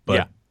Come Up,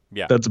 but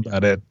Yeah. that's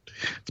about it.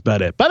 That's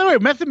about it. By the way,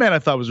 Method Man I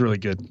thought was really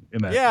good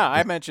in that. Yeah,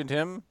 I mentioned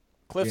him.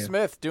 Cliff Yeah.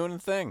 Smith doing the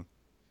thing.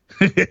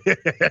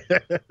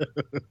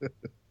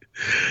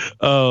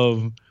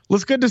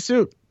 Looks good to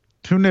suit.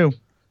 Who knew?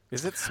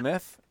 Is it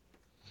Smith?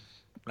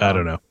 I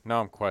don't know.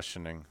 Now I'm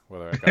questioning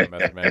whether I got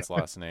Method Man's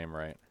last name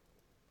right.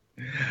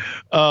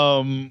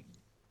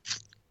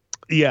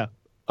 Yeah.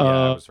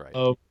 I was right.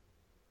 All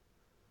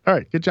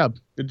right. Good job.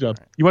 Good job.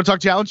 You want to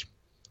talk challenge?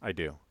 I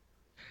do.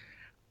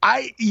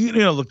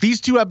 Look,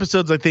 these two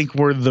episodes I think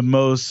were the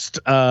most,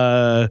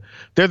 they're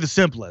the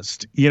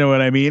simplest. You know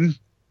what I mean?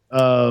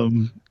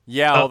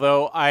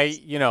 Although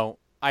I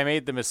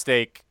made the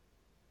mistake,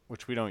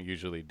 which we don't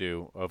usually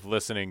do, of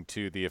listening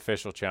to the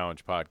official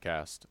challenge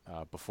podcast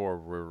before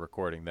we're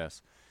recording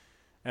this.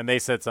 And they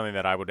said something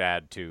that I would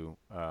add to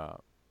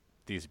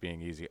these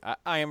being easy.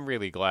 I am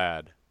really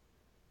glad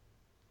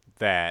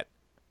that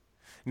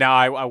now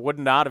I would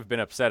not have been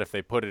upset if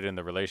they put it in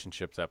the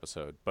relationships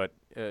episode, but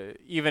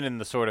even in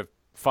the sort of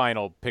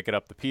final pick it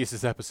up the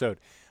pieces episode,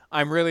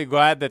 I'm really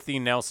glad that the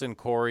Nelson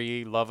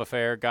Corey love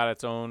affair got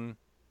its own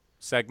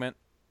segment.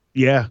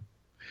 Yeah.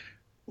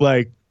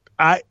 Like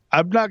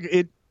I'm not,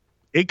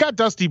 it got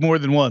dusty more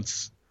than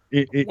once.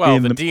 The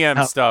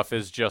DM stuff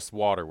is just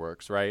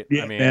waterworks, right?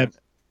 Yeah, I mean,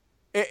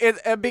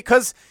 it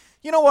because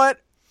you know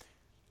what?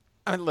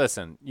 I mean,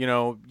 listen,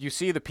 you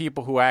see the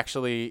people who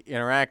actually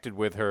interacted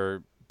with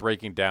her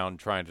breaking down,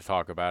 trying to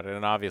talk about it,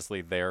 and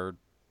obviously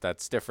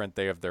that's different.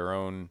 They have their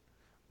own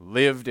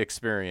lived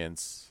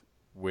experience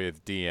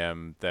with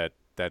DM that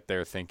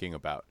they're thinking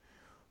about.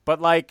 But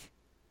like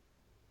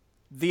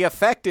the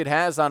effect it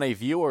has on a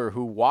viewer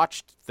who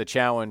watched the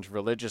challenge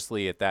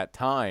religiously at that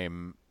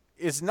time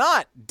is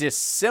not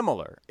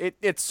dissimilar.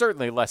 It's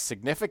certainly less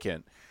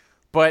significant,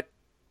 but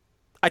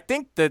I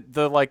think that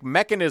the like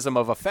mechanism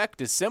of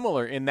effect is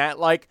similar in that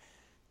like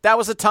that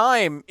was a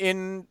time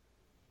in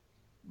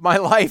my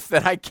life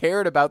that I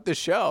cared about the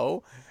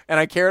show and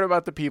I cared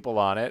about the people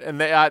on it,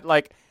 and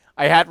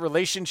I had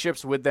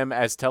relationships with them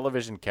as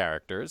television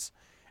characters,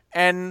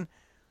 and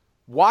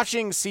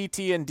watching CT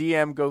and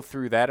DM go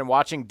through that and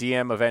watching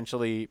DM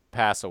eventually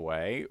pass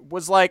away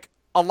was like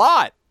a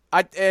lot.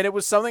 And it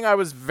was something I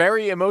was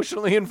very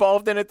emotionally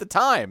involved in at the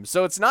time.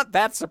 So it's not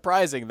that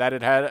surprising that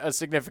it had a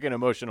significant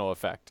emotional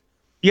effect.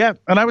 Yeah.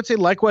 And I would say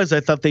likewise, I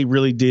thought they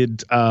really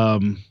did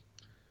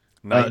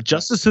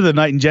justice to the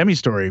Knight and Jemmy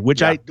story,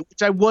 which I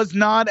was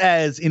not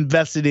as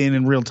invested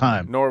in real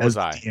time. Nor was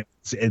I.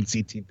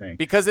 NCT thing.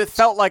 Because it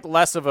felt like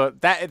less of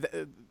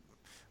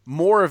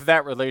more of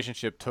that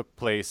relationship took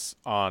place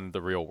on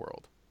The Real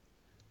World.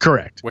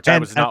 Correct. Which I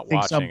was not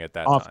watching at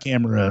that time. Off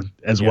camera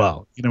as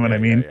well. You know what I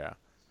mean?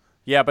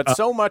 Yeah, but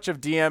so much of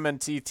DM and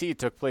TT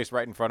took place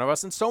right in front of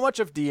us, and so much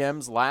of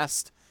DM's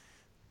last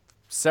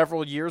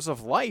several years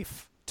of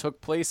life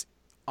took place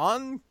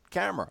on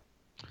camera.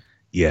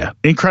 Yeah.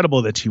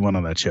 Incredible that she went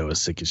on that show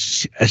as sick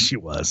as she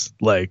was.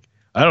 Like,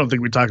 I don't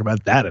think we talk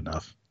about that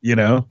enough, you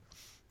know?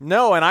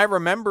 No, and I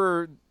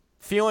remember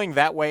feeling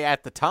that way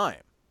at the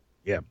time.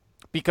 Yeah.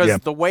 Because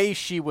the way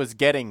she was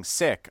getting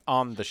sick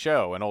on the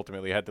show and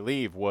ultimately had to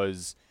leave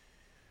was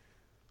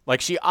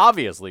like she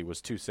obviously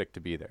was too sick to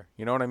be there.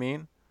 You know what I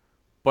mean?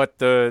 But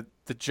the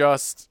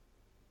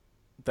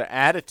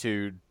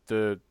attitude,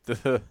 the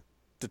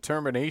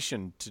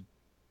determination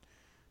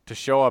to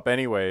show up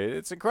anyway,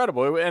 it's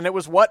incredible. And it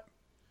was what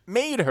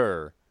made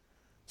her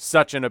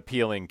such an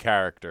appealing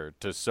character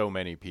to so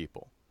many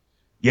people.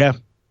 Yeah.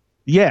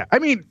 Yeah. I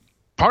mean,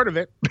 part of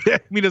it. I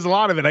mean, there's a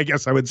lot of it, I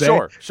guess I would say.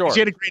 Sure. She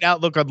had a great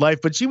outlook on life,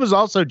 but she was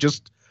also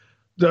just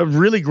a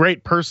really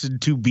great person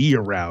to be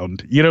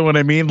around. You know what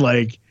I mean?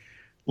 Like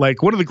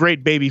one of the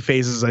great baby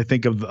faces I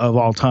think of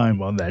all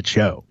time on that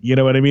show. You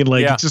know what I mean?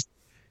 Like, it's just,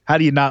 how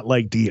do you not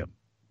like Diem?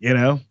 You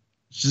know,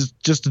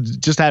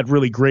 just had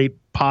really great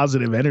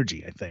positive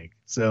energy, I think.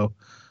 So,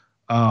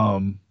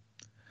 and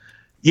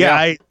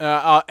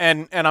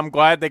I'm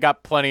glad they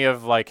got plenty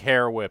of like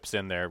hair whips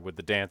in there with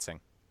the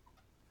dancing.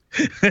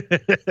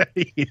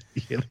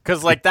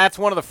 Because like that's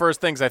one of the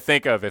first things I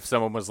think of if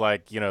someone was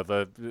like,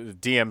 the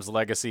DM's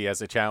legacy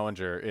as a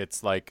challenger.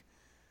 It's like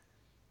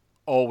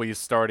always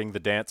starting the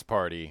dance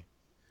party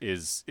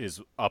is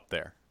up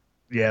there.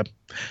 Yeah.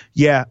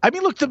 I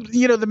mean, look,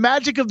 the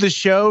magic of the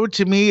show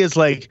to me is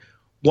like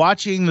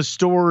watching the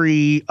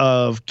story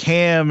of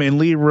Cam and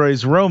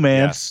Leroy's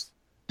romance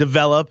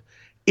develop.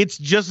 It's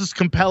just as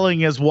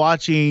compelling as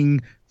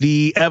watching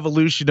the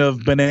evolution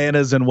of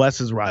Bananas and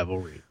Wes's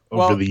rivalry.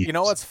 You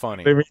know what's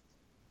funny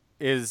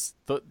is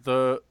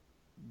the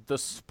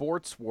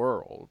sports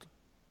world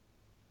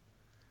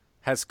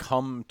has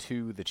come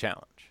to the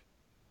challenge.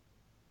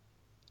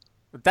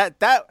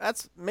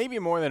 That's maybe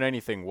more than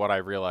anything what I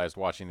realized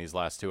watching these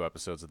last 2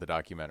 episodes of the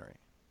documentary.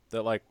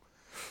 That, like,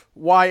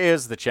 why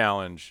is the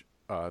challenge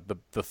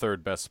the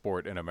third best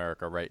sport in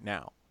America right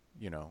now?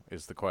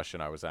 Is the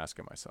question I was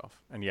asking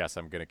myself. And yes,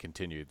 I'm going to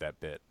continue that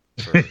bit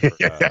for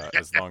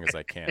as long as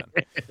I can.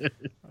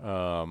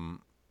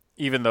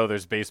 Even though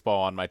there's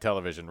baseball on my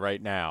television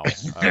right now,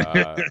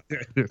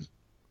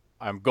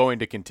 I'm going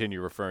to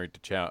continue referring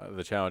to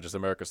the challenge as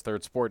America's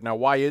third sport. Now,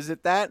 why is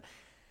it that?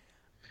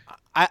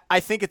 I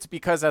think it's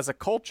because as a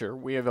culture,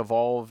 we have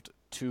evolved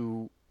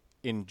to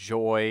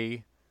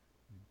enjoy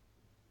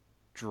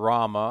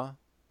drama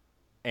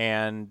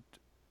and,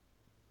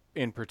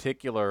 in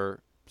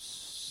particular,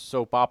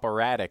 soap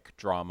operatic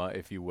drama,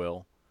 if you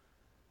will,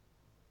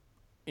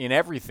 in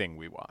everything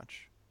we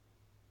watch.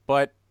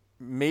 But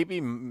maybe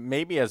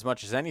as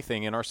much as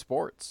anything in our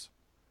sports.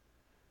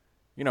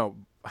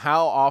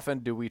 How often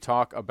do we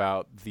talk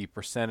about the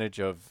percentage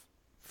of,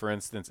 for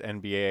instance,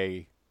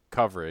 NBA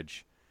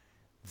coverage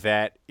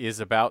that is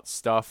about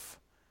stuff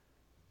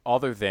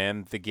other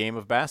than the game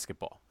of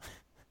basketball?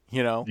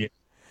 Yeah.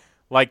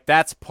 Like,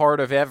 that's part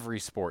of every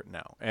sport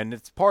now. And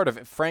it's part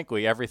of,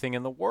 frankly, everything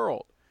in the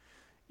world.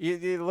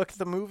 You look at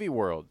the movie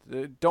world.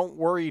 Don't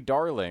Worry,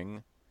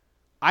 Darling.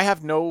 I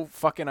have no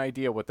fucking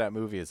idea what that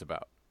movie is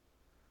about.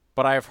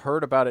 But I have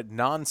heard about it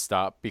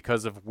nonstop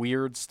because of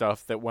weird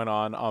stuff that went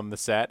on the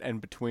set and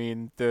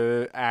between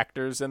the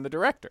actors and the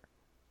director.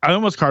 I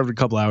almost carved a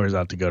couple hours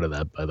out to go to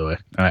that, by the way.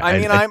 I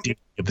didn't get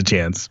the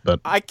chance,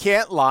 but I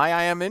can't lie.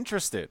 I am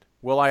interested.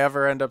 Will I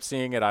ever end up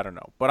seeing it? I don't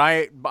know. But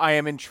I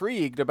am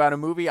intrigued about a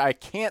movie I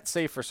can't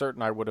say for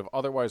certain I would have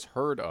otherwise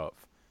heard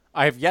of.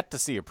 I have yet to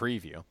see a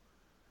preview.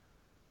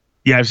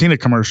 Yeah, I've seen a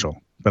commercial,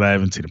 but I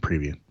haven't seen a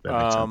preview.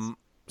 That makes sense.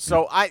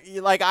 So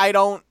I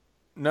don't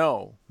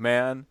know,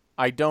 man.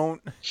 I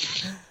don't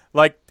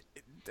like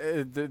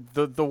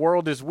the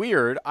world is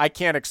weird. I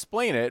can't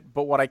explain it,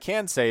 but what I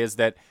can say is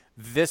that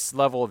this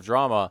level of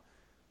drama,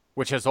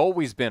 which has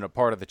always been a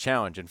part of the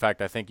challenge, in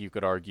fact, I think you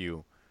could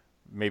argue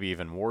maybe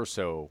even more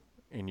so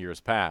in years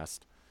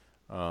past,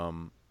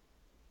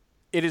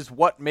 it is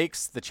what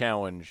makes the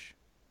challenge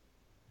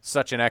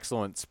such an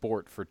excellent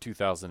sport for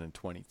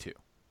 2022.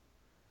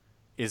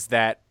 Is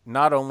that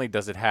not only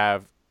does it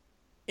have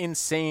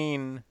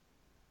insane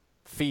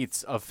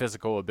feats of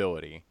physical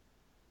ability,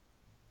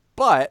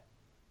 but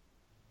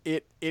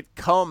it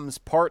comes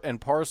part and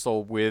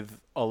parcel with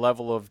a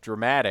level of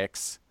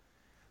dramatics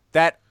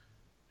that,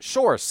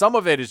 sure, some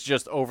of it is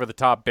just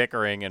over-the-top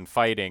bickering and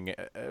fighting,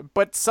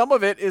 but some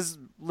of it is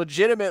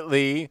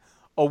legitimately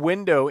a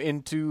window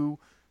into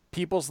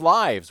people's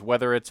lives,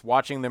 whether it's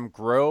watching them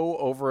grow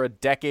over a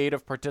decade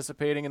of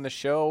participating in the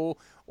show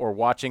or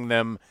watching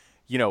them,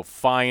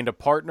 find a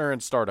partner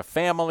and start a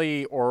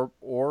family or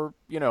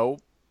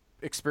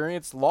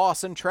experience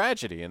loss and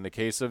tragedy in the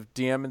case of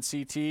DM and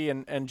CT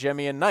and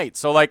Jemmy and Knight.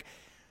 So, like,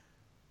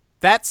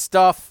 that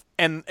stuff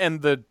and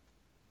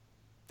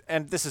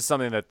this is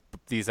something that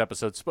these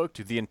episodes spoke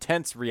to, the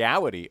intense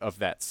reality of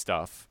that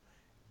stuff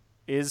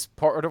is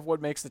part of what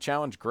makes the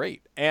challenge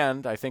great,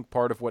 and I think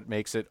part of what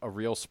makes it a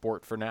real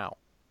sport for now.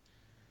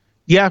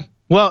 Yeah,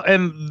 well,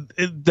 and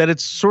that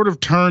it's sort of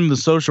turned the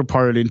social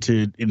part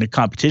into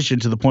competition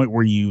to the point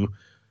where you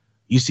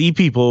see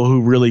people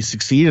who really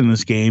succeed in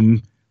this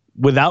game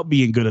without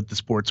being good at the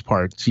sports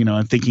parts.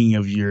 I'm thinking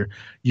of your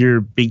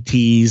Big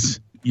T's,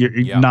 your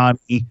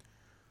Nani.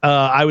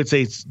 I would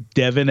say it's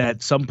Devin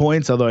at some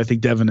points, although I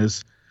think Devin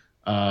has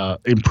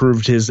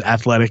improved his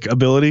athletic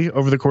ability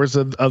over the course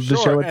of the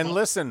show. And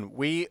listen,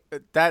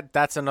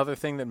 that's another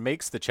thing that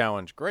makes the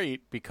challenge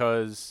great,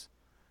 because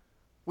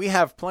we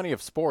have plenty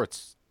of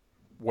sports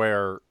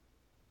where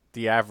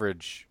the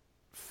average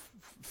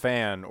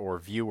fan or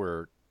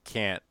viewer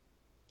can't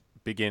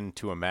begin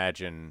to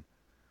imagine,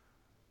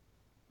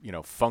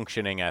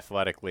 functioning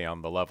athletically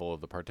on the level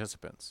of the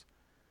participants.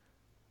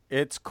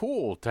 It's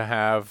cool to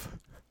have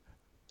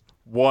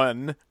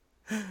one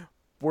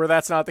where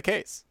that's not the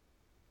case.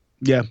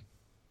 Yeah.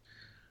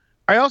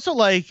 I also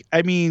and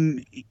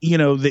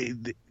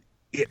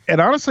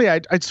honestly,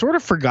 I'd sort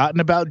of forgotten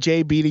about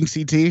Jay beating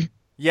CT.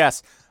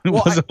 Yes.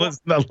 Well, it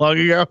wasn't that long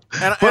ago.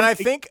 And I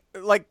think,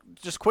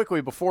 just quickly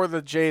before the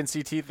Jay and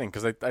CT thing,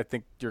 because I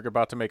think you're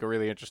about to make a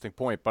really interesting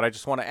point, but I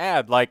just want to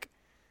add, and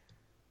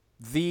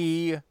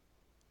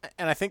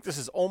I think this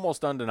is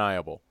almost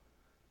undeniable,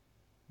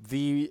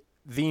 the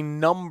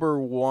number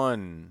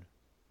one,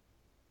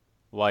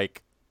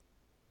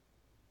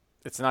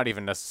 it's not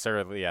even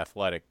necessarily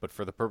athletic, but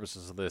for the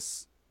purposes of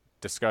this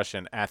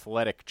discussion,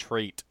 athletic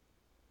trait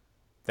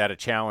that a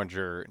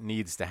challenger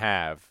needs to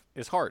have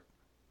is heart.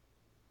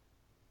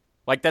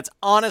 That's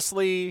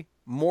honestly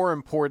more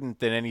important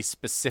than any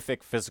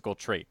specific physical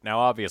trait. Now,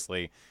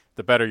 obviously,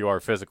 the better you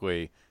are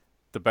physically,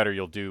 the better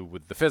you'll do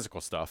with the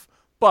physical stuff.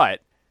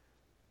 But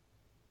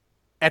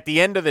at the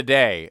end of the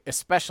day,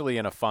 especially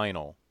in a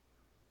final,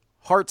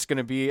 heart's going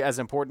to be as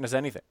important as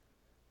anything,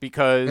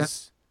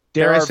 because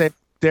dare I say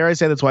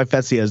that's why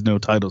Fessy has no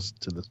titles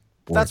to this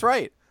board. That's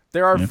right.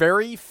 There are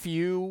very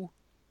few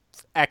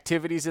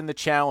activities in the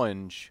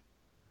challenge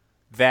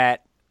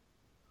that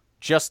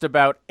just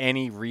about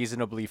any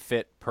reasonably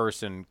fit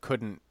person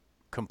couldn't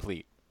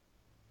complete.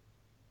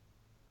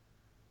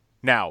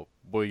 Now,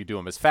 will you do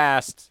them as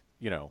fast?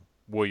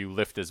 Will you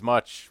lift as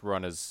much,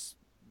 run as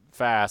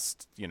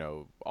fast?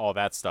 All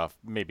that stuff.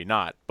 Maybe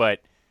not.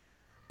 But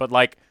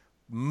like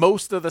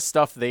most of the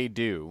stuff they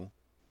do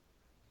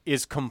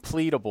is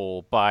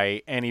completable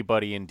by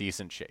anybody in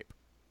decent shape.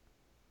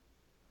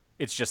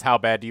 It's just how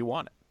bad do you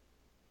want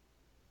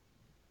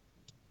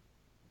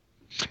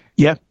it?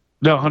 Yeah,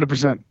 no,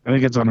 100%. I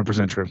think it's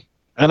 100% true.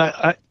 And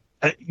I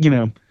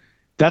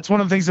that's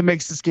one of the things that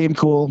makes this game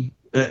cool.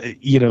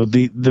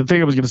 The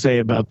thing I was going to say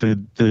about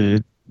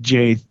the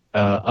Jay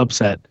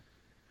upset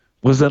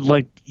was that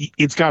like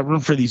it's got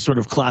room for these sort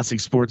of classic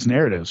sports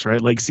narratives,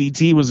 right? Like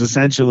CT was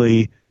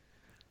essentially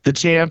the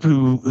champ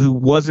who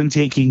wasn't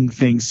taking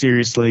things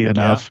seriously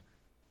enough,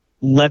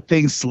 let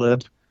things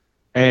slip,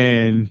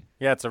 and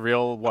it's a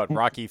real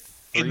Rocky III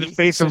in the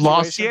face situation? of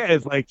loss.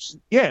 It's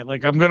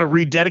like I'm gonna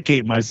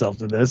rededicate myself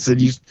to this,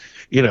 and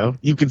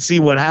you can see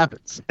what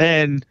happens,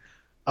 and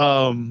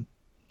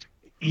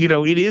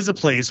it is a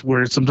place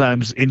where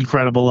sometimes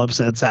incredible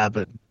upsets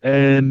happen,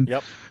 and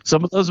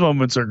some of those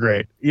moments are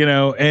great,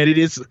 and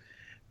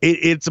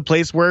it's a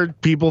place where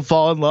people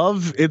fall in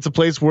love. It's a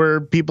place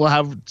where people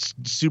have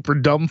super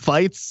dumb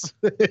fights.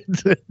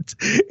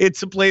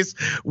 It's a place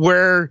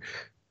where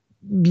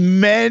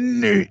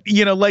men,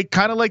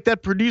 kind of like that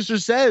producer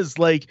says,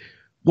 like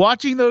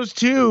watching those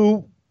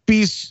two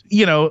be,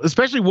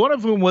 especially one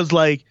of whom was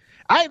like,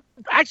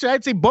 I'd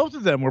say both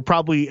of them were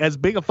probably as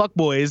big a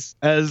fuckboys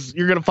as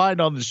you're going to find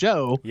on the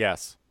show.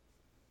 Yes.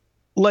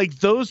 Like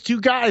those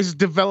two guys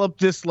developed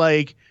this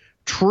like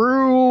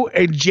true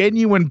and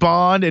genuine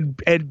bond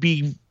and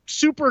be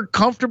super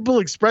comfortable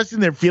expressing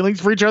their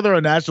feelings for each other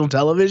on national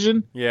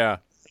television. Yeah.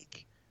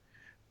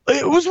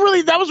 That was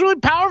really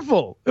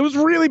powerful. It was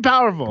really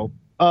powerful.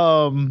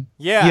 And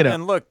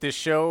look, this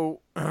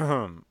show,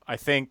 I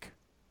think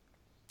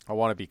I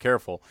want to be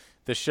careful.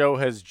 The show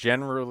has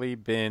generally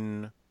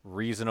been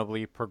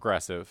reasonably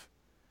progressive,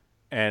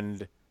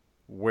 and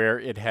where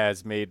it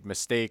has made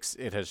mistakes,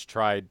 it has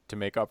tried to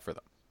make up for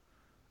them.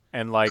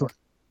 And like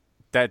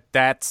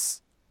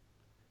that's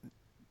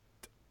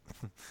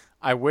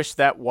I wish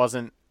that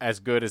wasn't as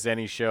good as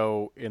any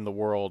show in the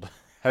world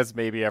has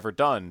maybe ever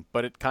done,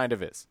 but it kind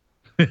of is.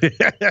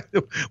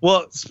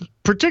 Well,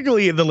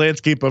 particularly in the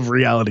landscape of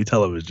reality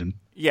television.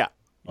 Yeah.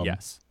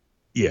 Yes.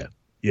 Yeah.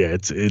 Yeah.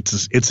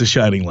 It's a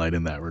shining light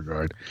in that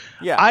regard.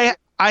 Yeah.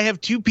 I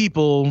have two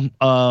people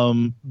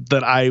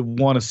that I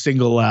want to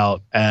single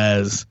out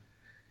as,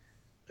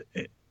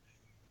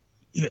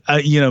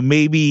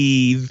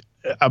 maybe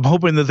I'm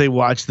hoping that they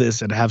watch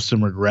this and have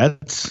some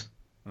regrets.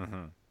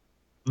 Mm-hmm.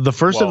 The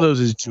first of those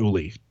is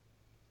Julie.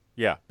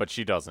 Yeah, but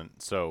she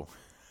doesn't. So.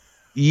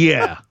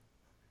 Yeah.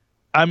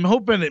 I'm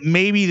hoping that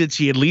maybe that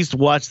she at least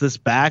watched this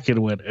back and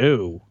went,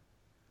 "Oh,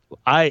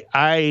 I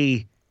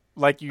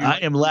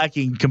am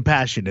lacking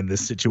compassion in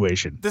this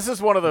situation." This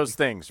is one of those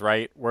things,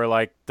 right? Where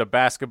like the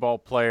basketball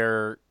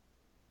player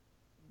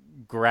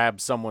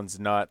grabs someone's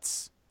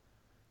nuts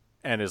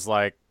and is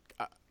like,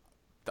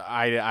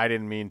 I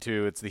didn't mean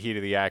to. It's the heat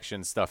of the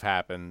action. Stuff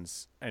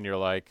happens. And you're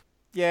like,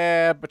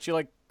 yeah, but you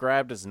like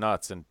grabbed his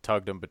nuts and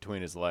tugged him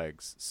between his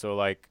legs. So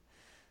like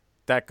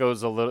that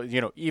goes a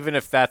little, even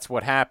if that's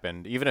what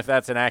happened, even if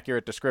that's an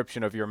accurate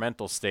description of your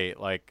mental state,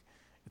 like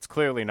it's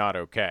clearly not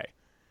okay.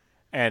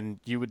 And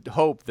you would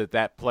hope that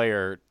that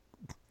player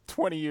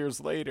 20 years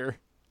later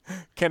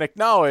can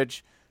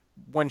acknowledge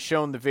when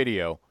shown the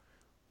video,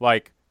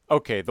 like,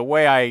 okay, the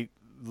way I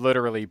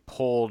literally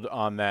pulled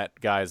on that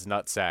guy's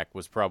nutsack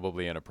was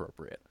probably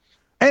inappropriate.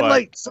 And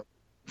like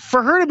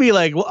for her to be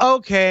like, well,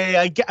 okay,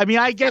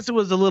 I guess it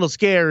was a little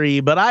scary,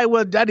 but I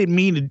didn't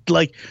mean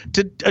to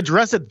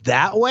address it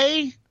that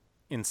way.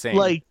 Insane.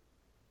 Like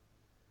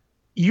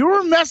you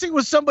were messing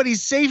with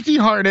somebody's safety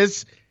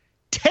harness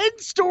 10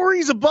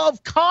 stories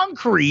above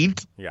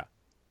concrete. Yeah.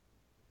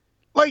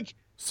 Like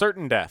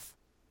certain death.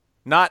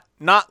 Not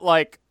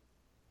like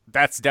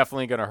that's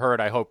definitely going to hurt.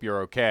 I hope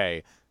you're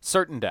okay.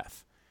 Certain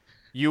death.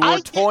 You were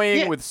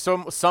toying with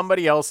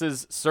somebody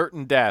else's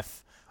certain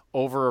death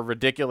over a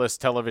ridiculous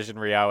television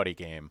reality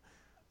game.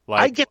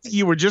 Like, I get that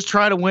you were just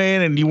trying to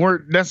win and you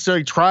weren't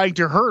necessarily trying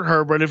to hurt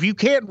her, but if you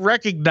can't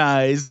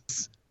recognize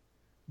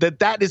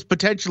that is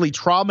potentially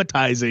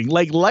traumatizing,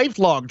 like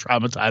lifelong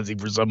traumatizing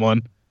for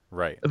someone.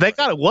 Right. Thank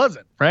God it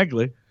wasn't,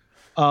 frankly.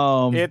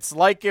 It's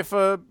like if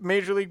a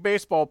Major League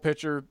Baseball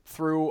pitcher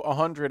threw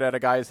 100 at a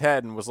guy's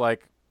head and was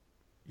like,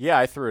 yeah,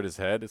 I threw at his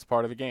head. It's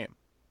part of the game.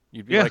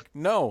 You'd be like,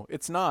 no,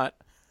 it's not.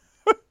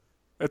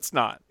 It's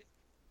not.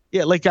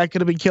 Yeah, like I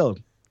could have been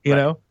killed, you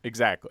know?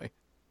 Exactly.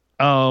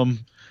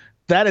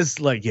 That is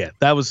like, yeah,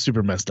 that was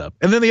super messed up.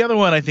 And then the other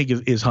one I think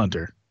is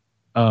Hunter.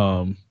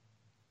 I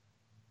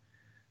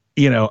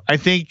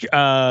think people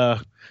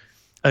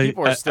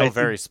are still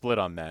very split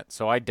on that,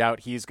 so I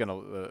doubt he's going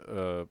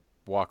to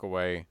walk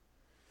away.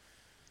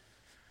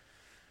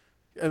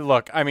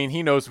 Look, I mean,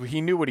 he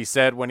knew what he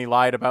said when he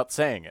lied about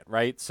saying it,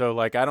 right? So,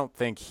 like, I don't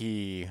think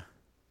he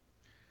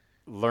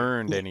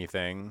learned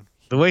anything.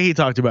 The way he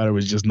talked about it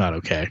was just not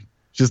okay.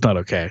 Just not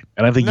okay.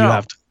 And I think you No.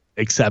 have to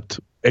accept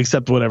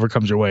whatever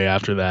comes your way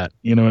after that.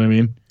 You know what I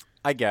mean?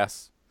 I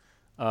guess.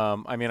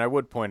 I mean, I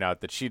would point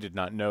out that she did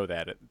not know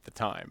that at the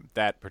time,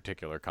 that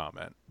particular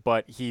comment.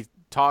 But he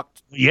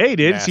talked. Yeah, he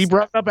did. nasty. She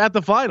brought it up at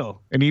the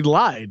final, and he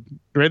lied.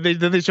 Right?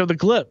 Then they showed the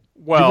clip.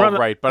 She Well, brought it up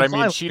right, at but the I mean,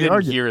 final. she They didn't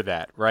argued. hear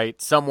that, right?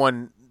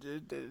 Someone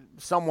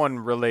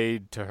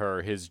relayed to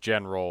her his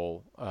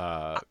general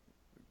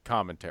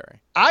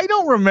commentary. I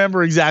don't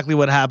remember exactly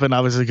what happened,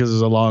 obviously, because it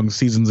was a long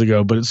seasons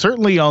ago. But it's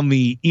certainly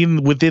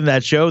within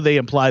that show, they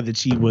implied that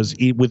she was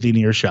within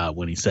earshot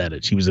when he said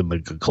it. She was in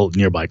the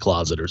nearby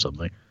closet or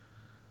something.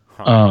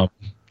 Huh.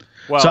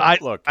 Well, So I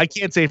look, I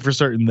can't say for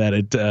certain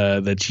that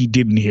that she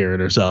didn't hear it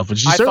herself, but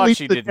she I certainly thought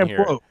she didn't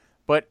hear it.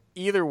 But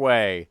either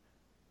way,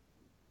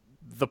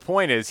 the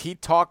point is he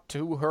talked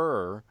to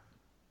her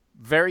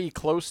very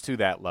close to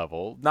that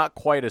level, not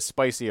quite as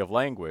spicy of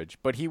language,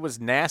 but he was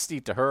nasty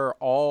to her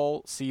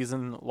all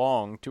season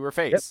long to her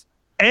face.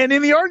 And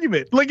in the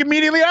argument, like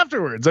immediately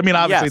afterwards. I mean,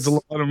 obviously Yes.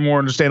 it's a lot more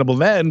understandable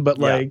then, but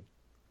Yeah. like,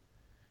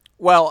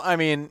 Well, I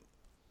mean,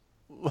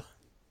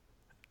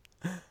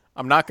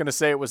 I'm not going to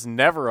say it was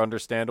never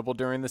understandable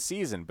during the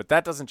season, but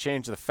that doesn't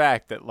change the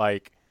fact that,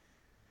 like,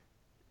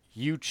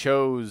 you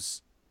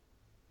chose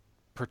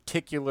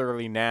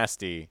particularly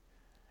nasty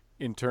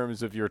in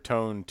terms of your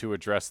tone to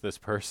address this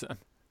person.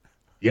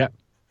 yeah.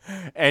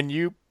 And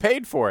you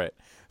paid for it.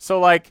 So,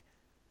 like,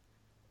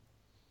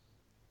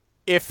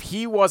 if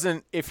he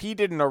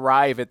didn't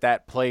arrive at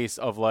that place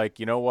of, like,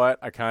 you know what,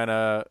 I kind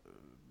of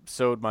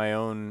sowed my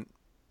own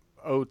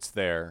oats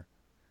there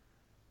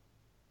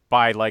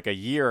by, like, a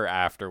year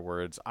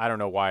afterwards, I don't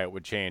know why it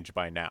would change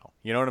by now.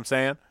 You know what I'm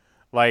saying?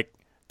 Like,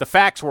 the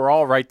facts were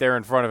all right there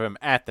in front of him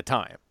at the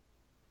time.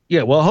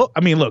 Yeah, well,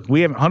 I mean, look,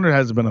 Hunter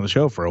hasn't been on the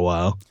show for a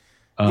while.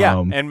 Yeah,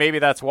 and maybe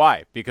that's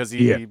why, because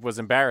he Yeah. was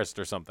embarrassed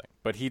or something.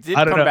 But he did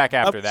I don't come know. back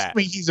after I'm that.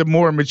 assuming he's a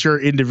more mature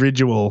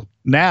individual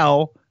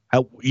now,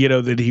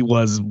 than he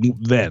was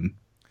then.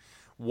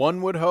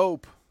 One would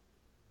hope.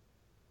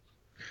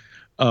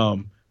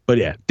 But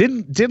yeah,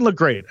 didn't look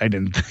great. I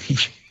didn't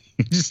think.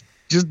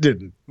 just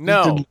didn't.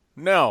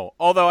 No.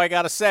 Although I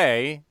gotta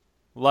say,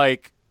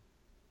 like,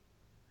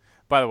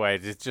 by the way,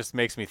 it just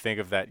makes me think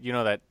of that. You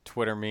know that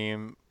Twitter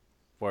meme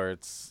where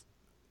it's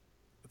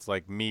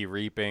like me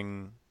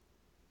reaping.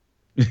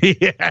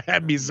 Yeah,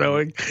 me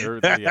sewing.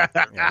 Yeah.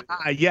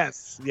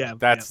 Yes, yeah.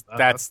 That's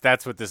yeah.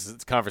 that's what this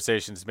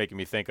conversation is making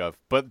me think of.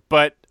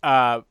 But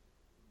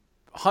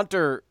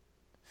Hunter,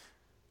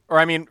 or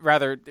I mean,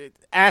 rather,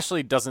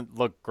 Ashley doesn't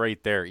look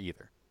great there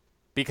either,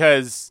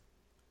 because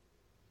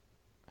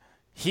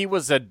he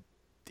was a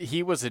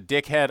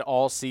dickhead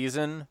all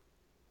season.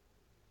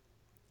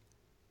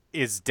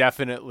 Is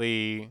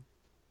definitely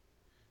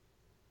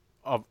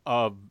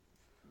a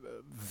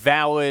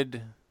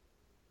valid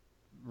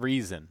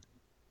reason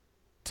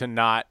to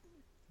not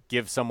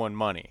give someone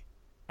money.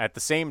 At the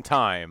same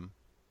time,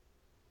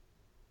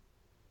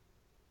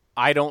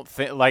 I don't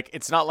think, like,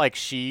 it's not like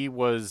she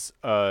was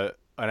an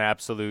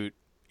absolute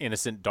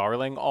innocent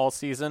darling all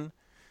season,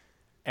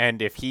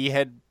 and if he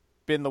had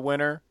been the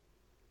winner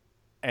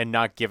and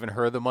not given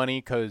her the money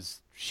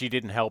because she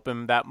didn't help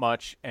him that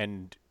much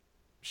and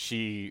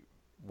she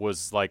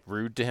was, like,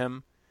 rude to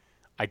him,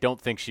 I don't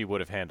think she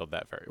would have handled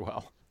that very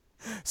well.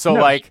 So,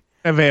 No, like,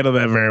 I've handled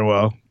that very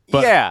well.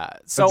 But yeah,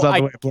 so that's not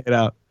the way it played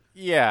out.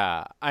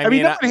 yeah, I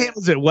mean, no one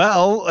handles it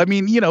well. I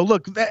mean,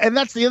 look, and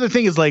that's the other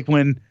thing is like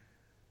when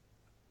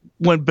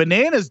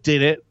Bananas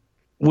did it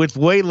with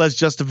way less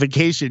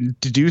justification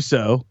to do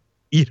so.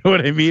 You know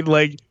what I mean?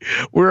 Like,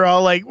 we're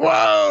all like,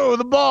 whoa,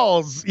 the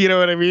balls. You know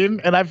what I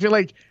mean? And I feel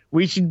like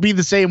we should be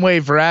the same way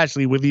for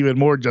Ashley with even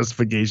more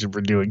justification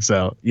for doing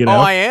so. You know? Oh,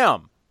 I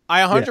am.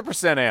 I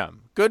 100%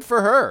 am. Good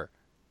for her.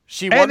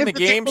 She won And the if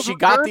game. tables She were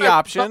got turned, the I felt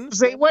option. the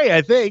same way,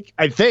 I think.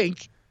 Hard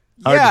to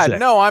Yeah, say.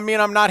 no, I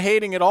mean, I'm not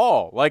hating at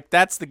all. Like,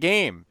 that's the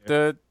game.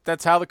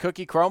 That's how the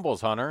cookie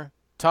crumbles, Hunter.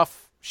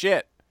 Tough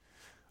shit.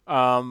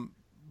 But,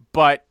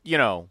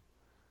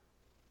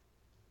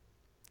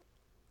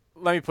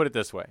 let me put it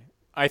this way.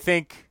 I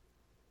think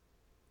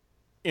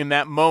in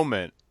that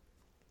moment,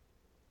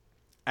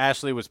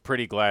 Ashley was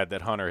pretty glad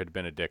that Hunter had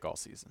been a dick all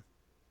season.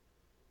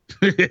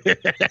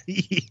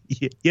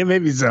 Yeah,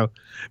 maybe so.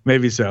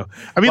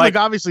 I mean, like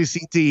obviously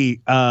CT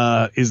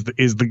is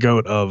the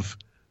goat of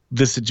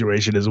this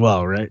situation as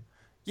well, right?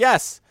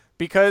 Yes,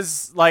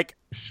 because like,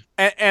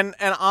 and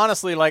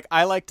honestly, like,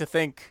 I like to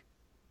think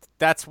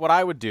that's what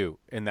I would do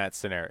in that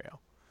scenario.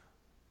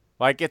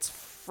 Like, it's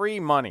free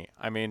money.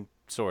 I mean,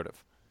 sort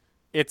of.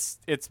 It's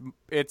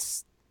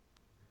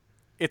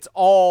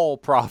all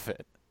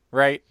profit,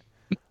 right?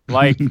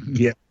 Like,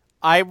 Yeah.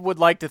 I would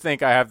like to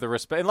think I have the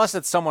respect, unless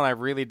it's someone I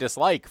really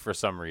dislike for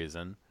some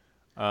reason,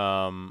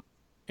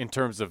 in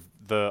terms of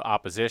the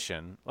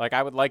opposition. Like,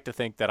 I would like to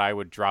think that I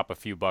would drop a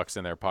few bucks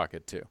in their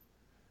pocket too.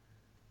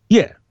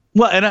 Yeah.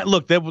 Well, and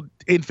look,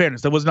 in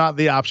fairness, that was not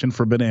the option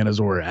for Bananas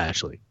or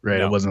Ashley, right?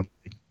 No. It wasn't,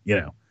 you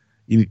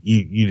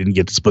didn't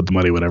get to split the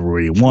money whatever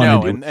way you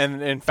wanted. No,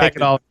 and in take fact,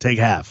 it all, take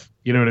half.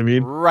 You know what I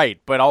mean? right.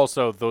 But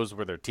also, those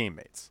were their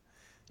teammates.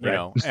 You Right.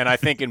 know, and I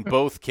think in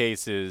both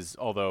cases,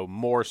 although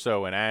more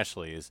so in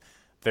Ashley's,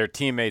 their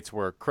teammates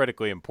were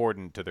critically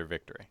important to their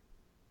victory.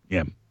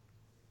 Yeah.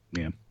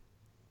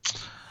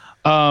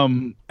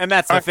 And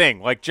that's the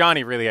thing. Like,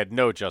 Johnny really had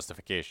no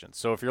justification.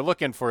 So if you're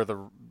looking for the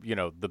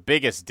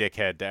biggest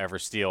dickhead to ever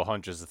steal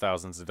hundreds of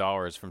thousands of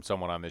dollars from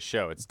someone on this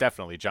show, it's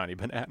definitely Johnny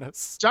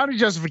Bananas. Johnny's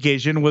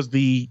justification was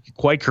the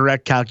quite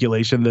correct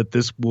calculation that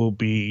this will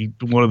be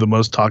one of the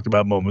most talked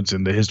about moments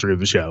in the history of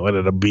the show, and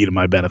it'll be to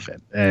my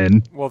benefit.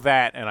 And Well,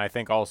 that, and I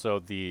think also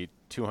the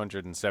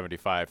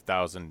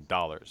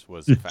 $275,000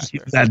 was a factor.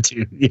 that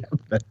too. Yeah,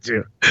 that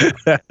too.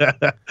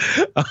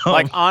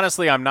 Like,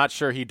 honestly, I'm not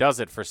sure he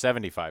does it for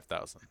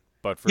 $75,000,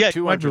 but for Yeah,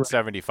 you might be right.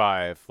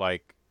 $275,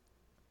 like,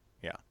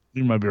 yeah,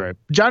 You might be right.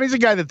 Johnny's a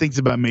guy that thinks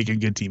about making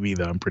good TV,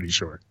 though. I'm pretty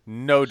sure.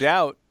 no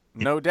doubt,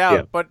 no doubt.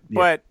 Yeah. But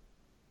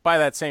by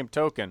that same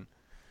token,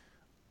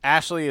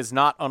 Ashley is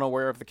not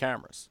unaware of the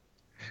cameras.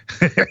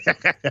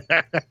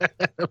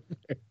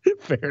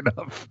 Fair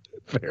enough.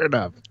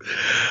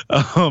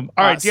 All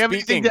right. Do you have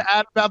anything to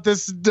add about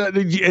this? Now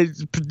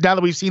that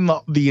we've seen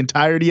the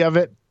entirety of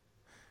it.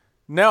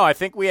 No, I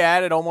think we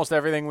added almost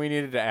everything we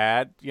needed to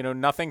add.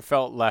 Nothing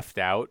felt left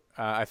out.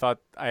 I thought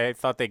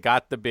they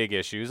got the big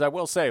issues. I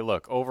will say,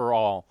 look,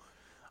 overall,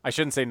 I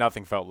shouldn't say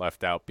nothing felt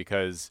left out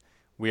because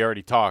we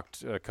already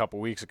talked a couple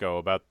weeks ago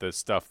about the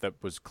stuff that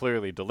was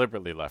clearly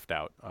deliberately left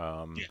out.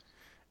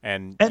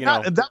 And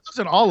that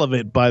wasn't all of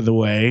it, by the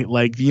way.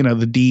 Like,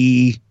 the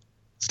D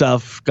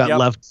stuff got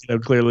left,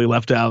 clearly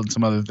left out, and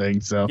some other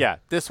things. So yeah,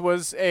 this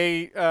was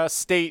a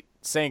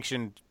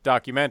state-sanctioned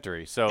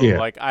documentary. So,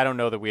 I don't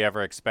know that we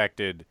ever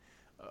expected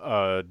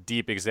a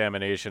deep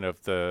examination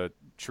of the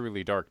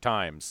truly dark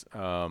times.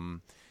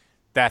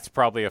 That's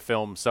probably a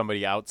film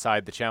somebody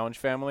outside the Challenge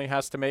family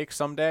has to make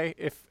someday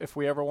if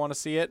we ever want to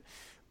see it.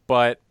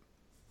 But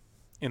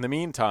in the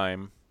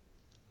meantime,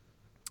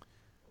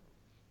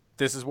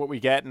 this is what we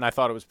get, and I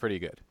thought it was pretty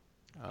good.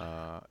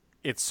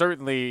 It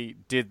certainly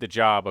did the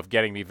job of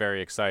getting me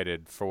very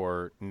excited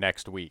for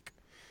next week,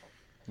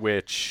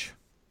 which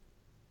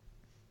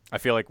I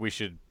feel like we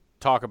should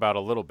talk about a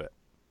little bit.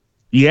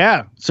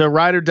 Yeah. So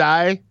Ride or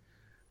Die,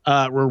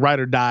 or Ride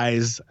or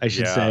Dies, I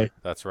should say.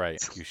 That's right.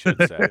 You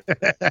should say.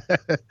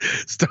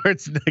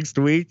 Starts next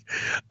week.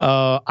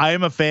 I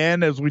am a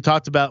fan, as we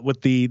talked about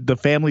with the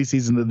family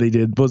season that they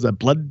did. What was that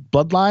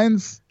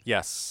Bloodlines?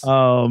 Yes.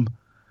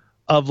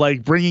 Of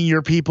like bringing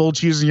your people,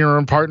 choosing your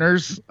own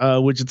partners,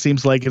 which it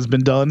seems like has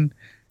been done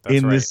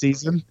in this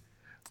season.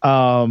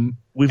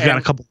 We've got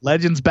a couple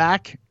legends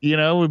back.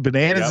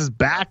 Bananas is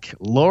back.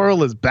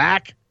 Laurel is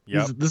back.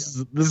 Yep. This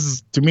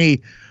is to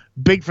me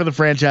big for the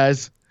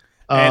franchise.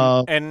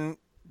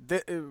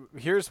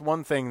 Here's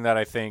one thing that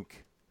I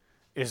think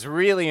is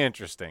really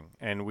interesting,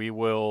 and we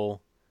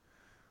will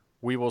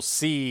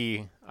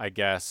see, I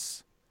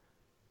guess,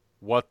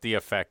 what the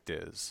effect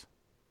is.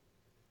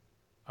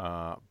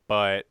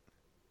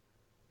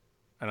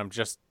 And I'm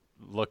just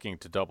looking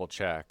to double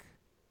check.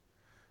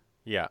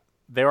 Yeah,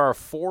 there are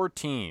 4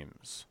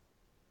 teams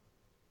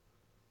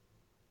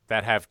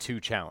that have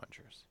 2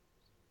 challengers.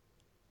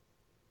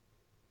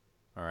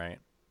 All right.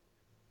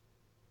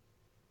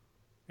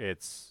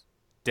 It's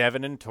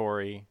Devin and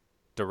Tori,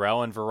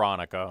 Darrell and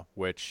Veronica,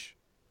 which,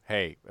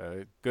 hey,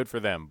 good for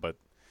them, but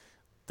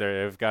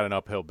they've got an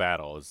uphill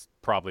battle as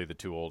probably the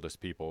 2 oldest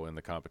people in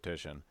the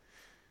competition.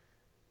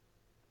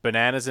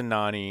 Bananas and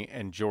Nani,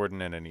 and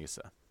Jordan and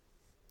Anissa.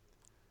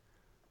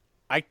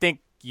 I think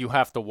you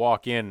have to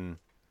walk in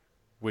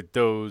with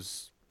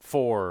those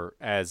 4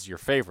 as your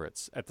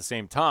favorites. At the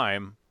same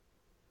time,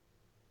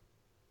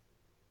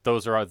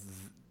 those are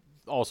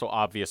also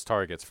obvious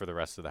targets for the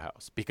rest of the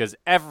house because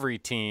every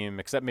team,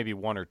 except maybe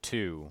 1 or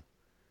 2.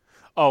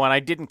 Oh, and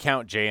I didn't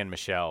count Jay and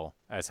Michelle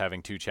as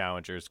having 2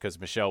 challengers because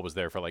Michelle was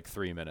there for like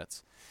 3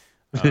 minutes.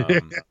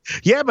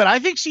 Yeah, but I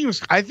think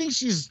she's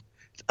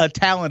a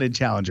talented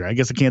challenger. I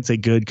guess I can't say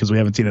good because we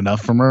haven't seen enough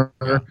from her.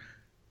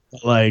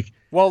 Like,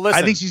 well,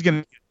 listen, I think she's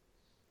gonna.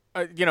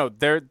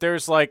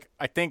 There's like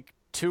I think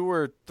 2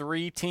 or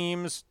 3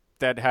 teams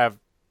that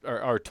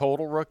are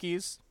total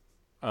rookies,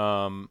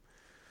 but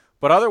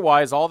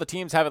otherwise all the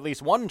teams have at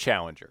least 1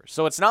 challenger.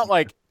 So it's not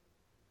like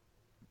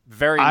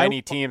very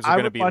many teams are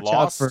going to be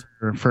lost.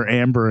 For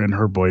Amber and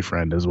her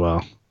boyfriend as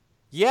well.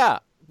 Yeah,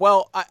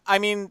 well, I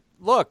mean,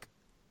 look,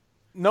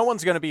 no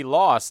one's going to be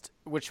lost,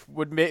 which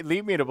would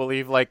lead me to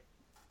believe like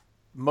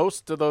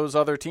most of those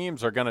other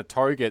teams are going to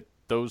target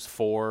those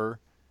 4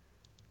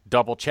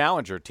 double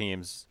challenger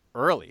teams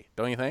early,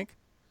 don't you think?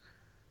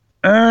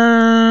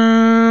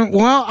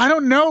 Well, I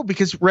don't know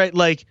because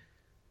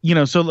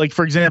so like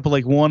for example,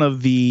 like one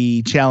of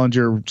the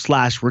challenger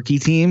 / rookie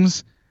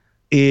teams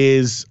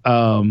is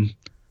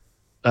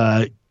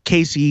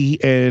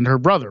Casey and her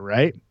brother,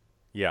 right?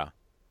 Yeah.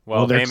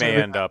 Well, they're they may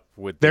clearly end up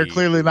with. They're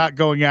clearly not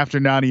going after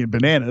Nani and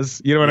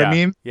Bananas. You know what I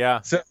mean?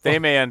 Yeah. So, they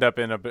may end up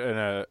in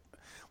a.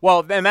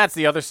 Well, and that's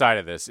the other side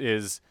of this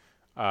is,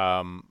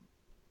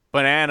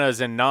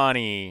 Bananas and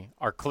Nani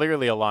are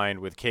clearly aligned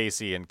with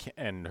Casey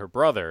and her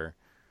brother,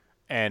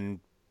 and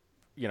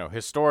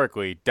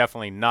historically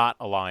definitely not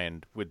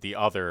aligned with the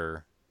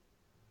other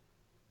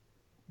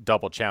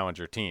double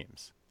challenger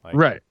teams. Like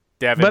right.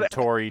 Devin,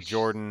 Tori,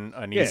 Jordan,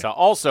 Anissa. Yeah.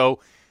 Also,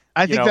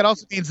 I think that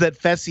also means that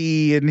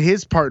Fessy and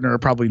his partner are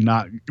probably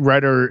not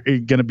are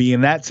going to be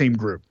in that same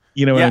group.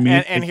 You know what I mean?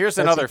 And here's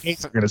another. They're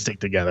going to stick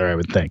together, I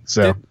would think.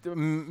 So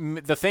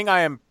the thing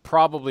I am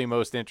probably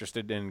most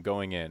interested in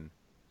going in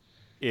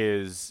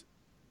is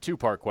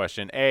two-part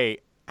question. A,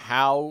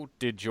 how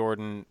did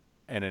Jordan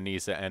and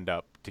Anissa end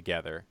up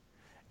together?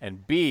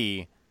 And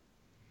B,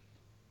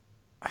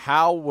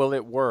 how will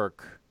it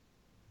work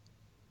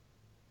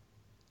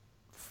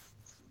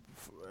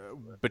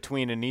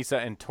between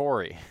Anissa and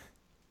Tori,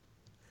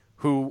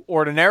 who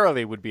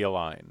ordinarily would be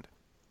aligned?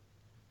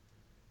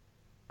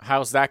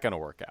 How's that going to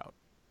work out?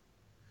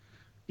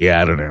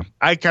 Yeah, I don't know.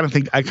 I kind of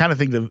think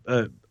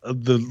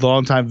the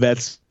longtime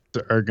vets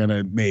are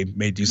gonna may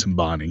do some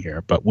bonding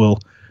here, but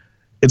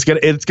it's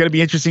gonna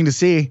be interesting to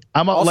see.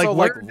 I'm Also,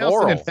 where are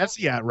Nelson and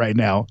Fessy at right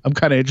now? I'm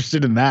kind of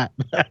interested in that.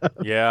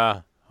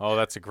 Yeah. Oh,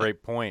 that's a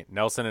great point.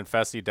 Nelson and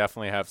Fessy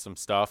definitely have some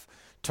stuff.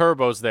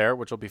 Turbo's there,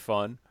 which will be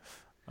fun.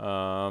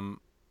 Right.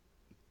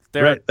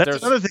 That's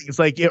another thing. It's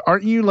like,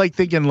 aren't you like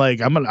thinking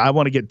like I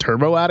want to get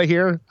Turbo out of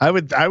here? I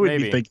would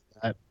Maybe. be thinking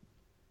that.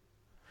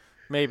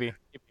 Maybe.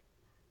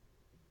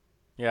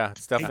 Yeah,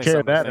 it's definitely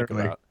something to think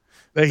about.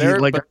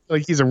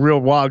 Like he's a real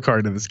wild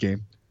card in this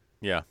game.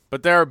 Yeah,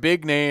 but there are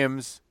big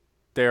names.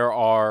 There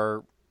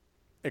are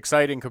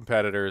exciting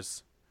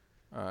competitors.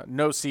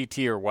 No CT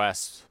or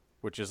West,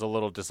 which is a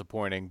little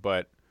disappointing,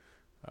 but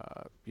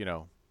I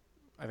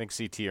think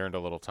CT earned a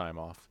little time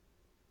off.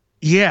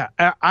 Yeah,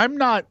 I'm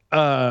not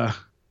going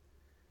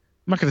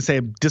to say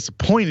I'm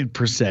disappointed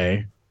per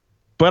se,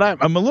 but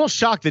I'm a little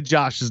shocked that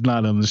Josh is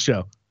not on the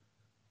show.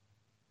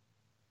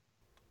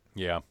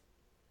 Yeah.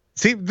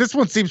 See, this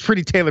one seems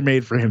pretty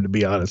tailor-made for him, to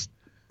be honest.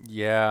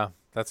 Yeah,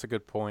 that's a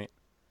good point.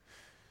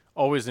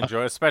 Always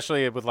enjoy,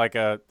 especially with like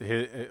a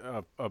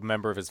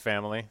member of his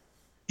family.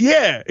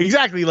 Yeah,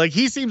 exactly. Like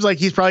he seems like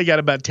he's probably got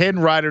about 10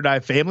 ride or die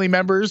family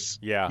members.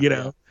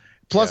 Yeah.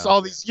 Plus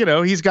all these,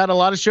 he's got a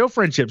lot of show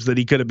friendships that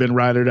he could have been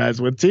ride or dies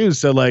with too.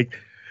 So like,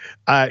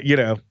 I don't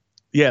know.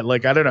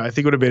 I think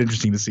it would have been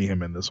interesting to see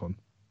him in this one.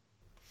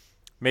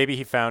 Maybe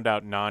he found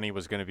out Nani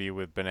was going to be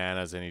with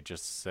Bananas and he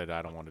just said,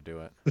 I don't want to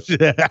do it.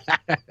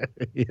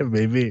 Yeah,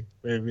 maybe.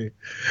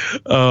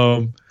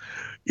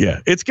 Yeah,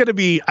 it's going to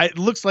be, it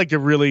looks like a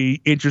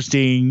really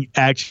interesting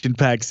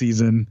action-packed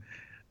season.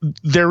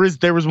 There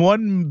was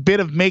one bit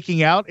of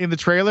making out in the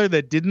trailer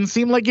that didn't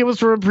seem like it was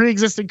for a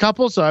pre-existing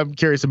couple. So I'm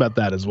curious about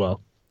that as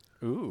well.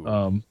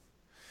 Ooh.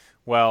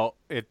 Well,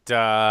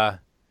 no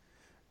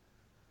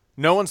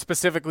one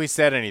specifically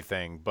said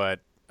anything, but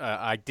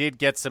I did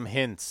get some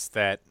hints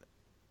that,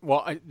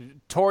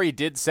 Tori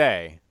did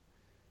say,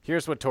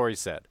 here's what Tori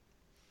said.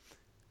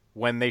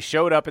 When they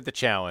showed up at the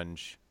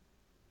challenge,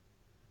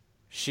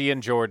 she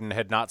and Jordan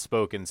had not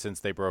spoken since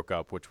they broke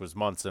up, which was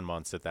months and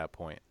months at that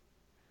point.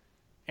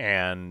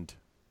 And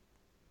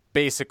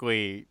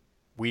basically,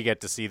 we get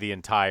to see the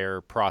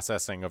entire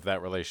processing of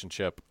that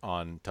relationship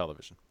on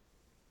television.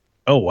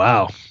 Oh,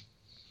 wow.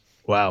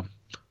 Wow.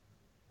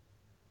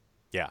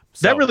 Yeah.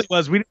 That really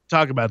was. We didn't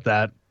talk about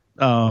that.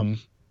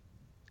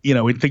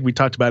 We think we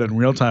talked about it in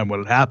real time what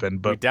had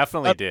happened, but we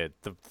definitely did.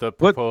 The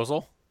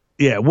proposal.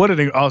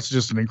 Also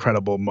just an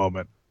incredible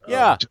moment.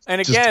 Yeah.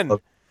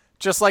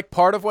 Just like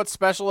part of what's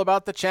special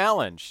about the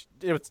challenge.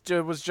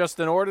 It was just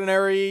an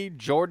ordinary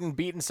Jordan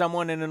beating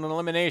someone in an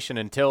elimination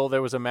until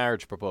there was a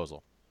marriage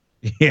proposal.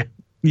 Yeah.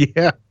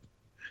 Yeah.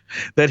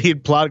 That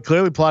he'd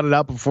clearly plotted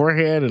out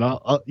beforehand and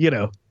all.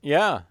 Yeah.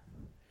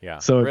 Yeah.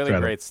 So really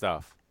incredible. Great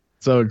stuff.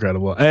 So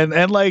incredible.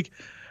 And like,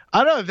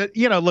 I don't know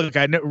that, look,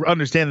 I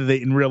understand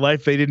that in real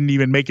life they didn't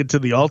even make it to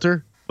the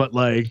altar, but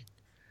like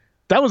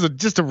that was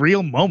just a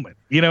real moment.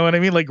 You know what I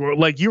mean? Like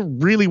you're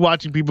really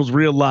watching people's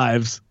real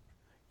lives.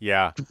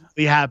 Yeah.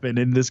 Really happen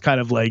in this kind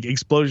of like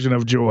explosion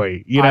of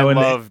joy.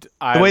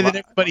 The way that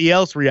everybody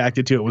else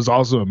reacted to it was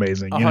also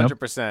amazing.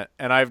 100%.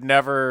 And I've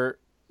never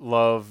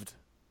loved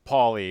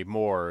Paulie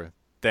more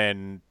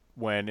than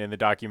when in the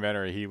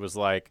documentary he was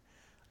like,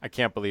 I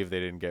can't believe they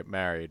didn't get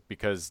married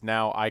because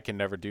now I can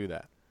never do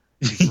that.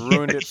 He's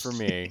ruined it for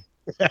me.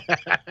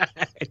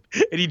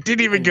 And he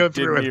didn't even go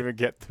through it. Didn't even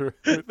get through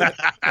it.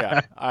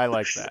 Yeah, I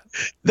like that.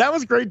 That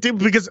was great too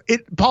because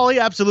Paulie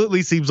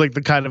absolutely seems like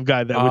the kind of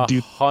guy that would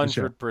do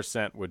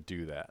 100% would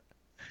do that.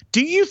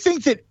 Do you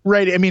think that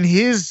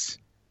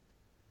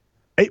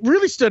it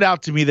really stood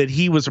out to me that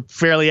he was a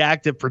fairly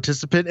active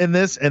participant in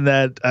this and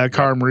that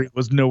Cara Maria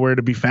was nowhere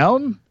to be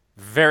found?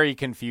 Very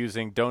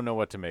confusing. Don't know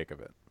what to make of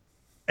it.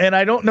 And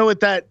I don't know what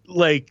that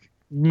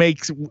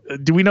makes.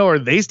 Do we know, are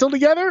they still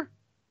together?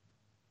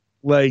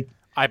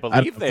 I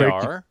believe they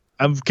are.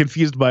 I'm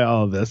confused by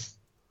all of this.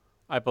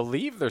 I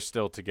believe they're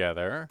still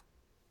together.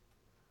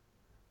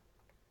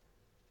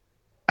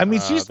 I mean,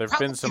 she's there've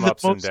been some probably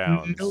ups and the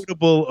most downs.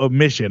 notable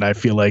omission, I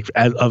feel like,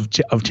 of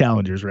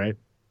challengers, right?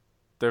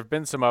 There have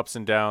been some ups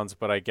and downs,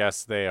 but I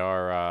guess they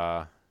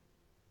are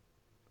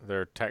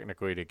they're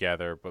technically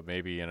together, but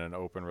maybe in an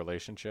open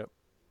relationship.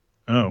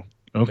 Oh,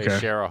 okay. They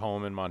share a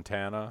home in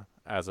Montana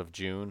as of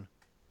June.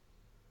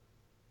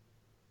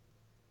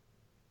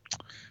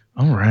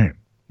 All right.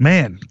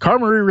 Man, Cara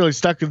Marie really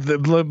stuck with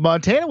the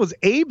Montana was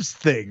Abe's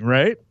thing,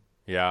 right?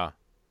 Yeah.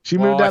 She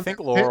Well, moved I out think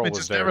there Laurel and was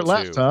just there, never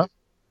left, too. huh?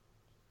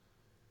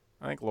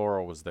 I think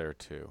Laurel was there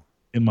too.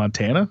 In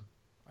Montana?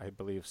 I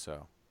believe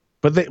so.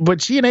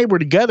 But she and Abe were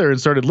together and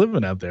started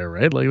living out there,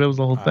 right? Like that was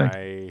the whole thing.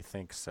 I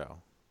think so.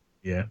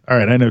 Yeah. All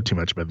right. I know too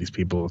much about these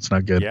people. It's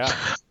not good. Yeah.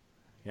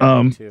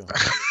 Yeah, me too.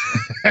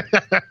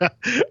 All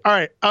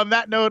right. On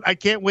that note, I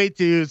can't wait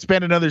to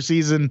spend another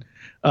season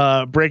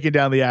breaking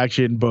down the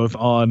action both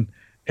on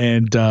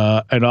and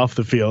off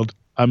the field.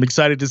 I'm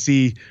excited to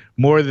see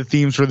more of the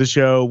themes for the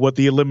show, what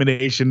the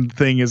elimination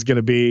thing is going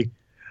to be,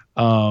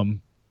 and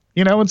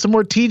some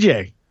more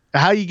TJ.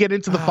 How you get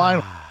into the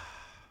final.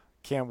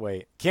 Can't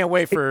wait. Can't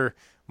wait for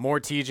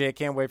more TJ.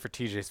 Can't wait for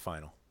TJ's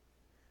final.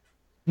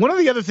 One of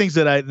the other things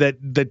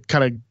that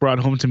kind of brought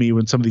home to me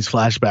when some of these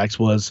flashbacks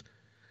was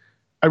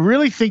I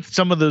really think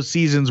some of those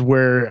seasons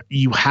where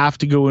you have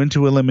to go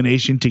into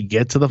elimination to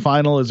get to the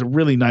final is a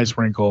really nice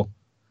wrinkle.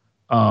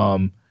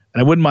 And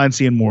I wouldn't mind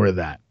seeing more of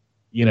that,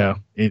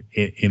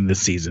 in this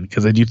season,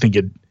 because I do think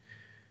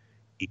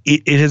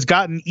it has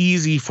gotten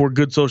easy for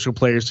good social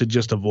players to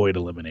just avoid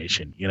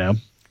elimination,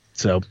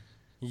 So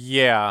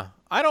yeah,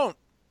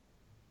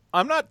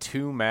 I'm not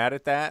too mad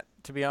at that,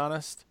 to be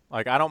honest.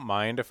 Like, I don't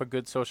mind if a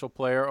good social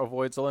player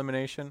avoids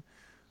elimination.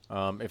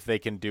 If they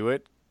can do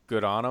it,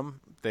 good on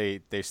them.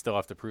 They still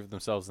have to prove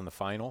themselves in the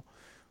final.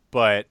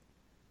 But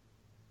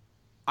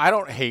I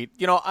don't hate,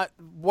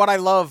 what I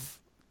love,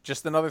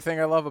 just another thing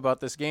I love about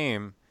this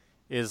game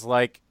is,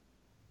 like,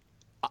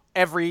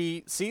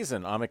 every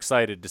season I'm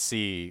excited to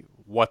see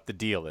what the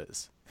deal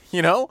is.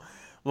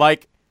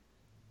 Like,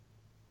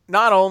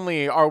 not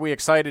only are we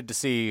excited to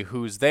see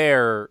who's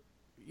there,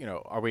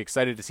 are we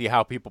excited to see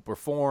how people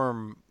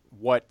perform,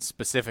 what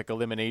specific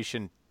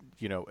elimination,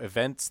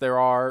 events there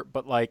are,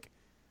 but, like,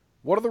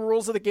 what are the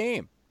rules of the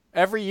game?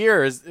 Every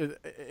year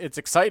it's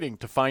exciting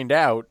to find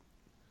out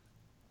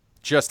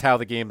just how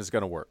the game is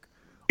going to work.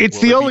 It's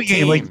Will the it only be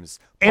game, like teams,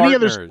 any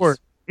other partners? sport.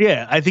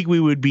 Yeah, I think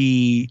we would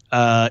be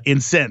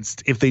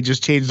incensed if they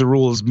just changed the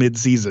rules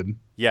mid-season.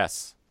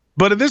 Yes.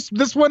 But in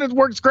this one, it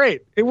works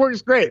great. It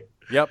works great.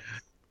 Yep.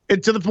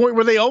 And to the point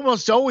where they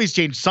almost always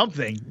change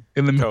something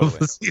in the middle of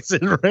the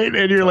season, right?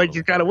 And you're like,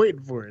 you're kind of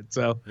waiting for it.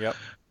 So, yep.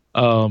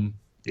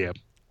 Yeah.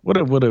 What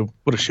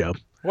a show.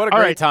 What a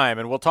great time,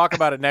 and we'll talk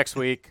about it next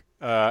week.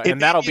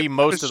 And that'll be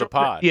most of the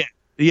pod.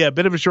 Yeah, a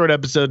bit of a short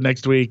episode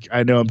next week.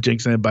 I know I'm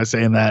jinxing it by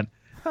saying that,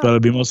 but it'll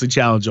be mostly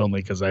challenge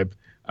only because I'm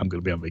going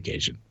to be on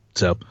vacation.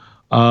 So,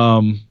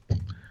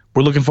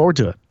 we're looking forward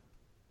to it.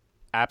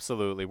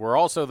 Absolutely. We're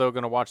also, though,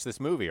 going to watch this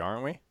movie,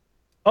 aren't we?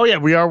 Oh yeah,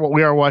 we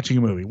are watching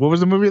a movie. What was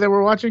the movie that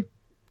we're watching?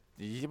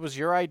 It was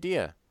your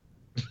idea.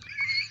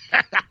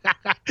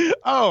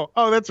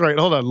 Oh, that's right.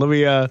 Hold on. Let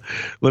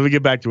me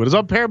get back to it. It's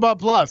on Paramount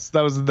Plus.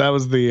 That was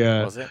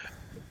the. Was it?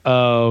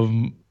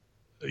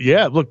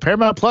 Yeah. Look,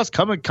 Paramount Plus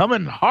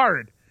coming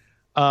hard.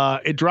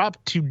 It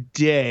dropped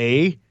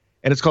today,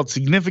 and it's called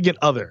Significant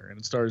Other, and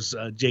it stars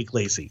Jake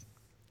Lacey.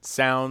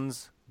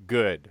 Sounds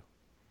good.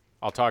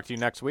 I'll talk to you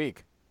next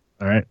week.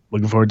 All right.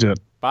 Looking forward to it.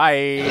 Bye.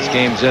 This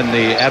game's in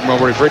the Admiral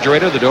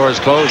refrigerator. The door's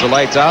closed. The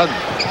lights out.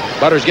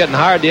 Butter's getting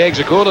hard. The eggs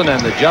are cooling,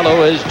 and the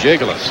Jell-O is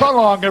jiggling. So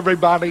long,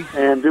 everybody.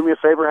 And do me a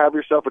favor, have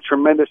yourself a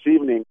tremendous evening.